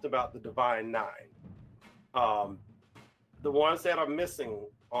talked about the Divine Nine. The ones that are missing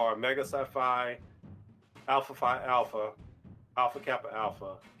are Mega Psi Phi, Alpha Phi Alpha, Alpha Kappa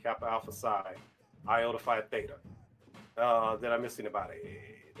Alpha, Kappa Alpha Psi, Iota Phi Theta. Then I'm missing about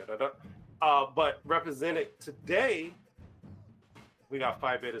but represented today, we got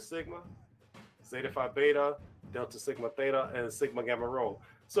Phi Beta Sigma, Zeta Phi Beta, Delta Sigma Theta, and Sigma Gamma Rho.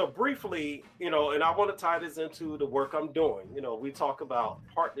 So briefly, you know, and I want to tie this into the work I'm doing. You know, we talk about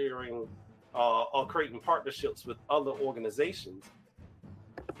partnering or creating partnerships with other organizations.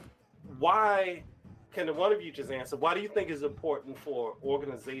 Why, can one of you just answer, why do you think it's important for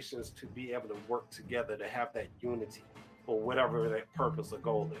organizations to be able to work together to have that unity for whatever that purpose or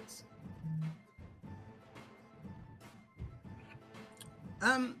goal is?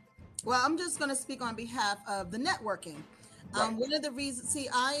 Well, I'm just going to speak on behalf of the networking. Right. One of the reasons,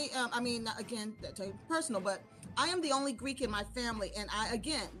 I mean, again, that's personal, but I am the only Greek in my family. And I,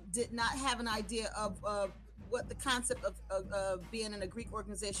 again, did not have an idea of what the concept of being in a Greek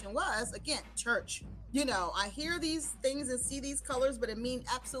organization was. Again, church. You know, I hear these things and see these colors, but it means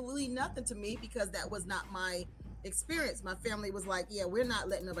absolutely nothing to me because that was not my experience. My family was like, yeah, we're not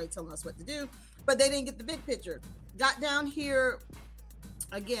letting nobody tell us what to do, but they didn't get the big picture. Got down here,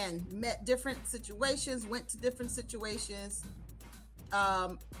 again, met different situations, went to different situations.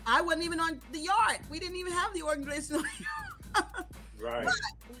 I wasn't even on the yard. We didn't even have the organization on the yard. Right.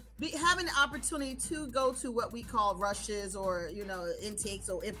 But having the opportunity to go to what we call rushes or, you know, intakes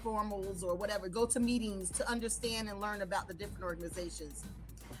or informals or whatever, go to meetings to understand and learn about the different organizations.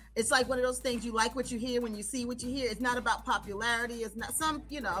 It's like one of those things, you like what you hear when you see what you hear. It's not about popularity. It's not some,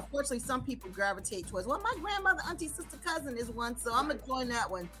 you know, unfortunately, some people gravitate towards, well, my grandmother, auntie, sister, cousin is one, so I'm going to join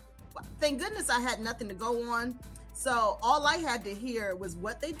that one. Thank goodness I had nothing to go on. So all I had to hear was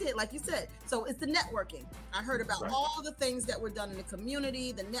what they did, like you said. So it's the networking. I heard about all the things that were done in the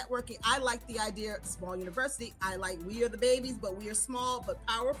community, the networking. I like the idea of small university. I like, we are the babies, but we are small, but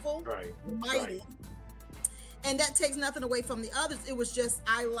powerful, mighty. Right. And that takes nothing away from the others. It was just,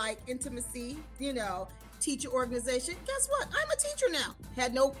 I like intimacy, you know, teacher organization. Guess what? I'm a teacher now.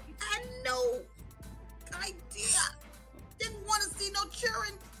 Had no idea. Didn't want to see no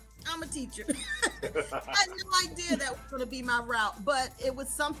children. I'm a teacher. I had no idea that was going to be my route, but it was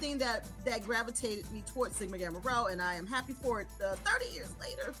something that gravitated me towards Sigma Gamma Rho, and I am happy for it 30 years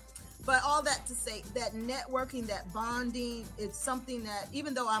later. But all that to say that networking, that bonding, it's something that,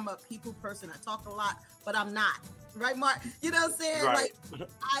 even though I'm a people person, I talk a lot, but I'm not. Right, Mark? You know what I'm saying? Right.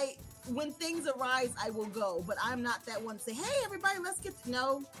 Like, when things arise, I will go, but I'm not that one to say, hey, everybody, let's get to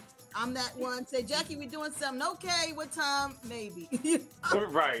know. I'm that one. Say, Jackie, we doing something. Okay, what time? Maybe.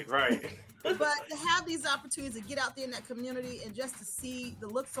 Right. But to have these opportunities to get out there in that community and just to see the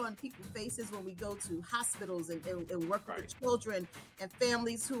looks on people's faces when we go to hospitals and work with children and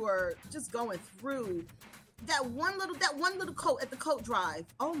families who are just going through that one little coat at the coat drive.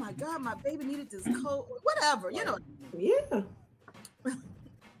 Oh my God, my baby needed this coat. Whatever, you know. Yeah.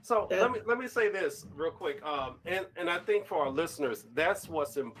 So let me say this real quick, and I think for our listeners, that's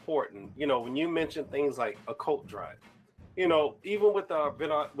what's important. You know, when you mention things like a coat drive, you know, even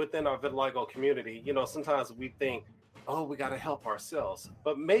within our vitiligo community, you know, sometimes we think, oh, we got to help ourselves,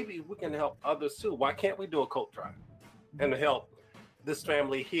 but maybe we can help others too. Why can't we do a coat drive and help this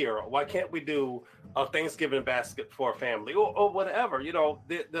family here? Why can't we do a Thanksgiving basket for a family or whatever? You know,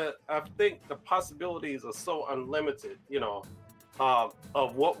 I think the possibilities are so unlimited, you know,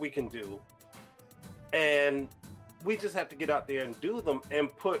 of what we can do. And we just have to get out there and do them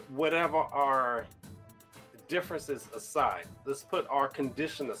and put whatever our differences aside. Let's put our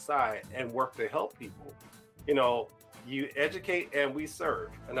condition aside and work to help people. You know, you educate and we serve.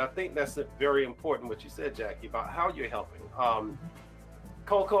 And I think that's very important what you said, Jackie, about how you're helping.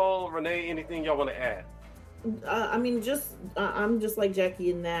 Coco, Renee, anything y'all want to add? I mean, I'm just like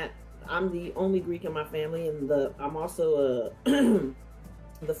Jackie in that I'm the only Greek in my family, and I'm also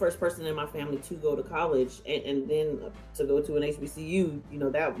the first person in my family to go to college and then to go to an HBCU. You know,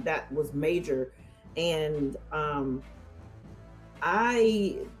 that was major. And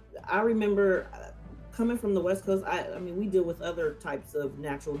I remember coming from the West Coast. I mean, we deal with other types of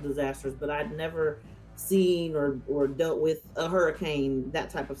natural disasters, but I'd never seen or dealt with a hurricane,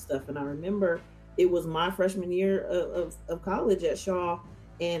 that type of stuff. And I remember it was my freshman year of college at Shaw,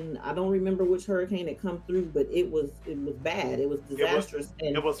 and I don't remember which hurricane had come through, but it was bad. It was disastrous.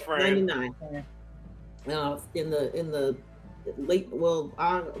 It was 99. In the late,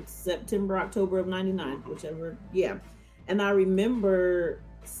 September, October of 99, whichever. Yeah. And I remember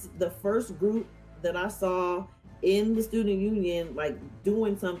the first group that I saw in the student union, like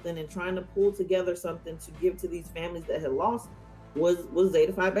doing something and trying to pull together something to give to these families that had lost was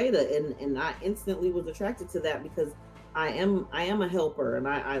Zeta Phi Beta. And I instantly was attracted to that because I am a helper, and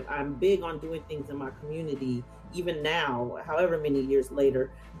I'm big on doing things in my community, even now, however many years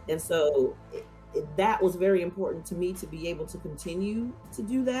later. And so that was very important to me, to be able to continue to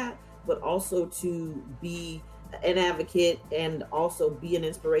do that, but also to be an advocate and also be an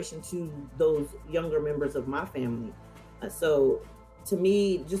inspiration to those younger members of my family. So to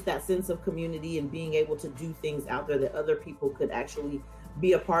me, just that sense of community and being able to do things out there that other people could actually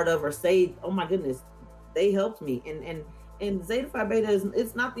be a part of or say, oh my goodness, they helped me. And Zeta Phi Beta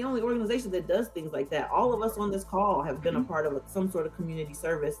it's not the only organization that does things like that. All of us on this call have been a part of some sort of community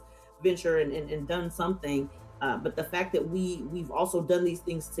service venture and done something. But the fact that we've also done these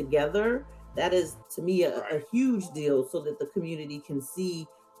things together, that is to me a huge deal, so that the community can see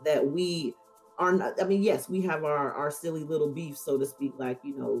that we are not, I mean, yes, we have our silly little beef, so to speak, like,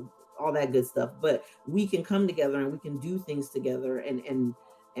 you know, all that good stuff, but we can come together and we can do things together and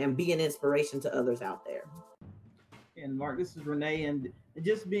be an inspiration to others out there. And Mark, this is Renee, and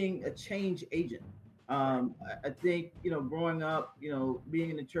just being a change agent. I think, you know, growing up, you know,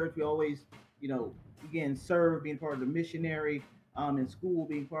 being in the church, we always, you know, again, serve, being part of the missionary, in school,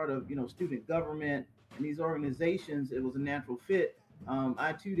 being part of, you know, student government and these organizations. It was a natural fit.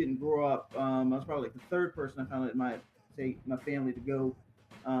 I too didn't grow up. I was probably like the third person I found in my family to go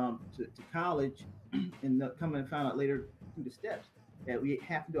to college, and coming and found out later through the steps that we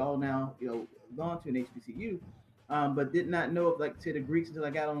happen to all now, you know, gone to an HBCU, but did not know of, like, say, the Greeks until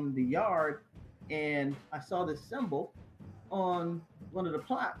I got on the yard and I saw this symbol on one of the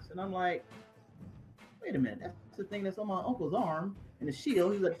plaques, and I'm like, wait a minute, that's the thing that's on my uncle's arm and the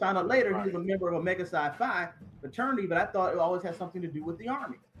shield. He's like, found out later he was a member of Omega Psi Phi fraternity, but I thought it always had something to do with the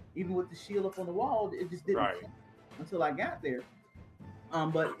Army. Even with the shield up on the wall, it just didn't until I got there.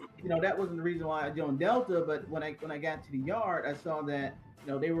 But you know, that wasn't the reason why I joined Delta. But when I got to the yard, I saw that,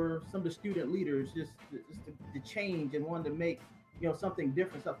 you know, they were some of the student leaders just to change and wanted to make, you know, something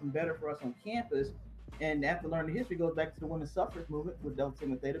different, something better for us on campus. And after learning the history, goes back to the women's suffrage movement, with Delta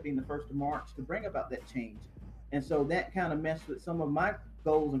Sigma Theta being the first to march to bring about that change. And so that kind of messed with some of my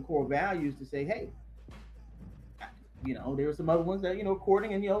goals and core values to say, hey, you know, there were some other ones that, you know,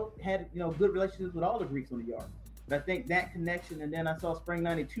 courting and, you know, had, you know, good relationships with all the Greeks on the yard. But I think that connection, and then I saw Spring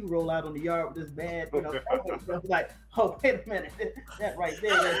 92 roll out on the yard with this bad, you know, I was like, oh, wait a minute, that right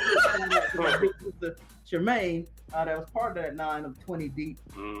there, that's the Charmaine, that was part of that 9 of 20 deep.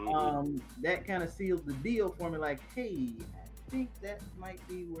 That kind of sealed the deal for me, like, hey, I think that might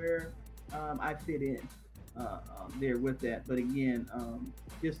be where I fit in there with that. But again,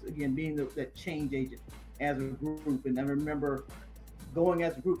 just again, being that change agent as a group. And I remember going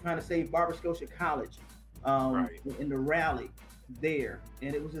as a group trying to save Barber Scotia College in the Raleigh there.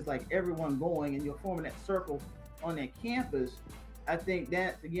 And it was just like everyone going, and you're forming that circle on that campus. I think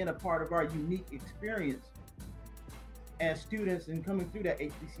that's, again, a part of our unique experience as students and coming through that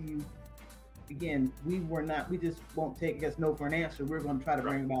HBCU. Again, we just won't take no for an answer. We're going to try to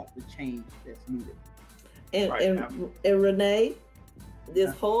bring about the change that's needed. And Renee,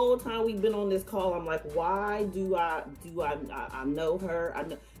 this whole time we've been on this call, I'm like, why do I know her? I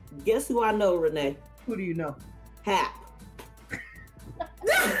know. Guess who I know, Renee? Who do you know? Hap.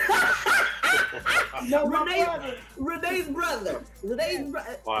 No, Renee's brother.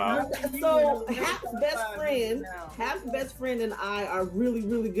 Wow. So Hap's best friend and I are really,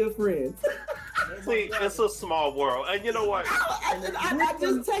 really good friends. See, it's a small world, and you know what? I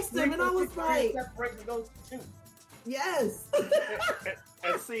just texted him and I was like, Yes.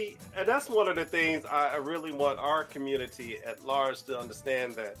 And see, and that's one of the things I really want our community at large to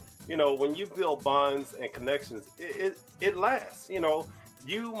understand, that, you know, when you build bonds and connections, it lasts. You know,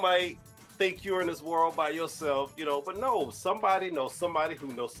 you might think you're in this world by yourself, you know, but no, somebody knows somebody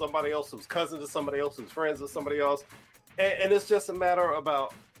who knows somebody else, who's cousin to somebody else, who's friends with somebody else. And it's just a matter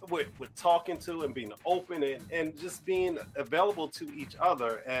about with talking to and being open and just being available to each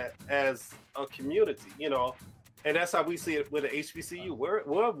other as a community, you know. And that's how we see it with the HBCU.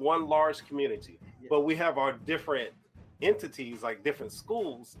 We're one large community, but we have our different entities, like different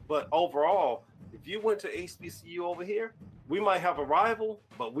schools. But overall, if you went to HBCU over here, we might have a rival,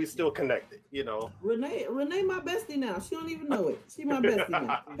 but we still connected, you know. Renee, my bestie now. She don't even know it. She my bestie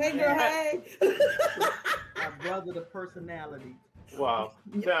now. Hey, girl, hey. My brother, the personality. Wow.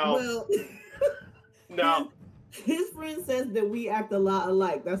 Now, his friend says that we act a lot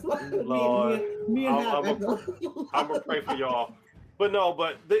alike. That's why Lord, me and I'm gonna pray for y'all. But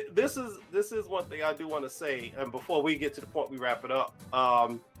no, this is one thing I do want to say, and before we get to the point we wrap it up,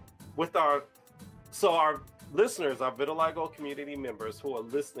 with our listeners, our Vitiligo community members who are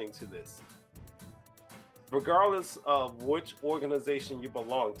listening to this, regardless of which organization you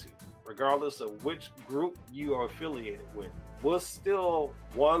belong to, regardless of which group you are affiliated with, we're still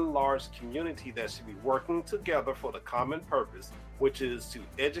one large community that should be working together for the common purpose, which is to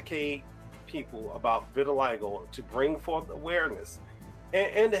educate people about vitiligo, to bring forth awareness,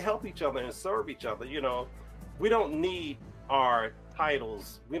 and to help each other and serve each other. You know, we don't need our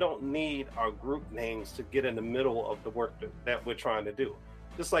titles, we don't need our group names to get in the middle of the work that we're trying to do.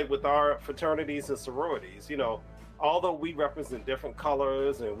 Just like with our fraternities and sororities, you know, although we represent different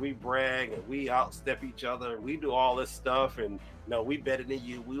colors and we brag and we outstep each other and we do all this stuff, and, you know, we better than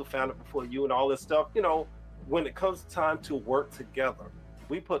you, we were founded before you and all this stuff, you know, when it comes time to work together,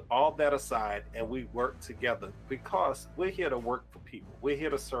 we put all that aside and we work together because we're here to work for people. We're here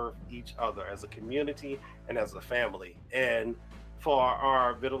to serve each other as a community and as a family. And for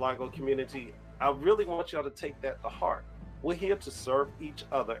our vitiligo community, I really want y'all to take that to heart. We're here to serve each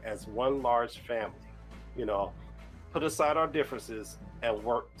other as one large family, you know. Put aside our differences and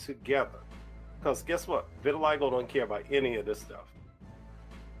work together. Because guess what? Vitiligo don't care about any of this stuff.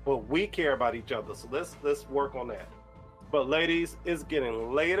 But we care about each other. So let's work on that. But ladies, it's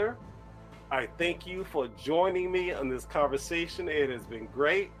getting later. I thank you for joining me on this conversation. It has been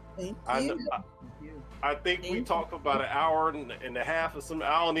great. Thank you. I think we talked about an hour and a half or something.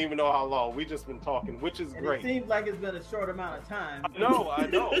 I don't even know how long. We just been talking, which is great. It seems like it's been a short amount of time. I know.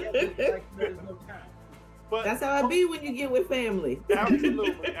 Like there's no time. But that's how it be when you get with family.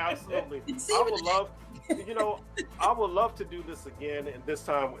 Absolutely. I would love, you know, I would love to do this again, and this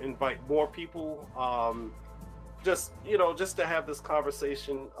time invite more people. Just to have this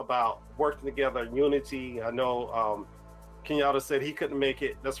conversation about working together, unity. I know Kenyatta said he couldn't make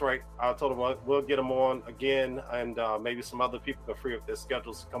it. That's right. I told him we'll get him on again, and maybe some other people can free up their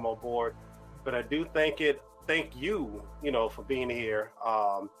schedules to come on board. But I do thank you, you know, for being here.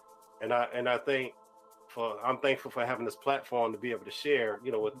 And I think I'm thankful for having this platform to be able to share,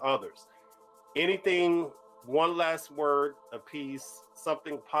 you know, with others. Anything, one last word, a piece,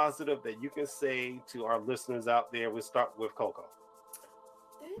 something positive that you can say to our listeners out there. We'll start with Coco.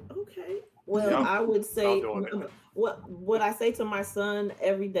 Okay. Well, I would say what I say to my son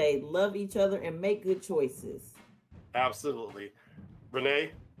every day: love each other and make good choices. Absolutely.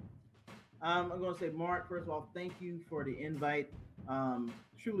 Renee? I'm going to say, Mark, first of all, thank you for the invite.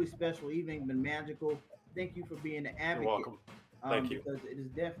 Truly special evening, been magical. Thank you for being an advocate. You're welcome. Thank you. Because it is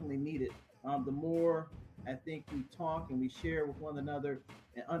definitely needed. The more I think we talk and we share with one another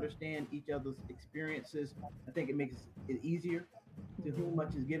and understand each other's experiences, I think it makes it easier. To whom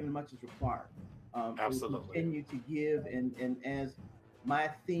much is given, much is required. Absolutely. We continue to give, and as my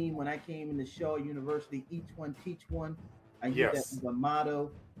theme when I came in the Shaw University, each one teach one, I use that as a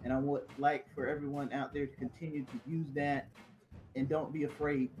motto, and I would like for everyone out there to continue to use that, and don't be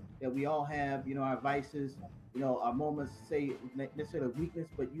afraid that we all have, you know, our vices, you know, our moments, say not necessarily weakness,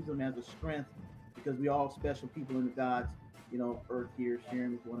 but use them as a strength, because we all special people in God's, you know, earth here,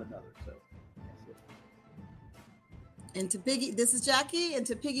 sharing with one another. So that's it. And this is Jackie, and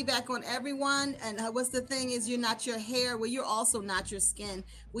to piggyback on everyone, and what's the thing is, you're not your hair, well, you're also not your skin.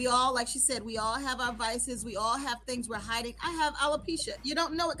 We all, like she said, we all have our vices. We all have things we're hiding. I have alopecia. You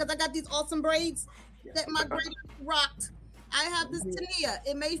don't know it because I got these awesome braids that my braids rocked. I have this tinea.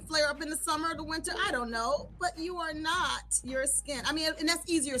 It may flare up in the summer or the winter. I don't know, but you are not your skin. I mean, and that's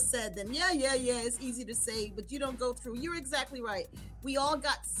easier said than, yeah. It's easy to say, but you don't go through. You're exactly right. We all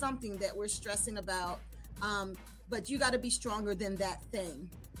got something that we're stressing about. But you got to be stronger than that thing.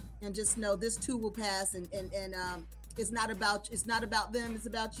 and just know this too will pass, and it's not about them, it's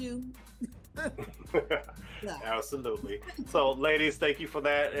about you. Yeah. Absolutely. So ladies, thank you for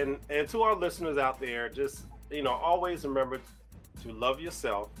that. And to our listeners out there, just, always remember to love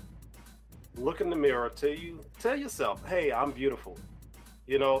yourself. Look in the mirror, tell yourself, hey, I'm beautiful.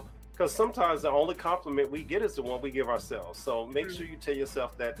 Because sometimes the only compliment we get is the one we give ourselves. So make sure you tell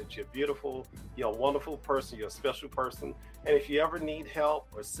yourself that you're beautiful, you're a wonderful person, you're a special person. And if you ever need help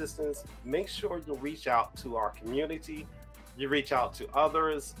or assistance, make sure you reach out to our community. You reach out to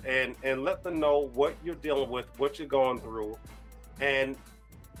others and let them know what you're dealing with, what you're going through, and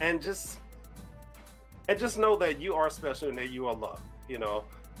just know that you are special and that you are loved.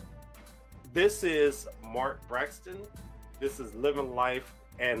 This is Mark Braxton. This is Living Life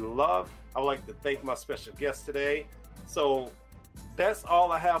and Love. I would like to thank my special guest today. So that's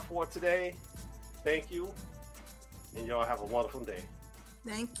all I have for today. Thank you, and y'all have a wonderful day.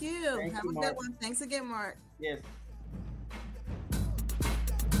 Thank you. Have a good one. Thanks again, Mark. Yes.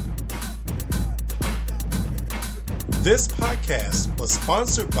 This podcast was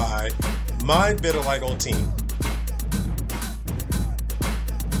sponsored by My Vitiligo Team.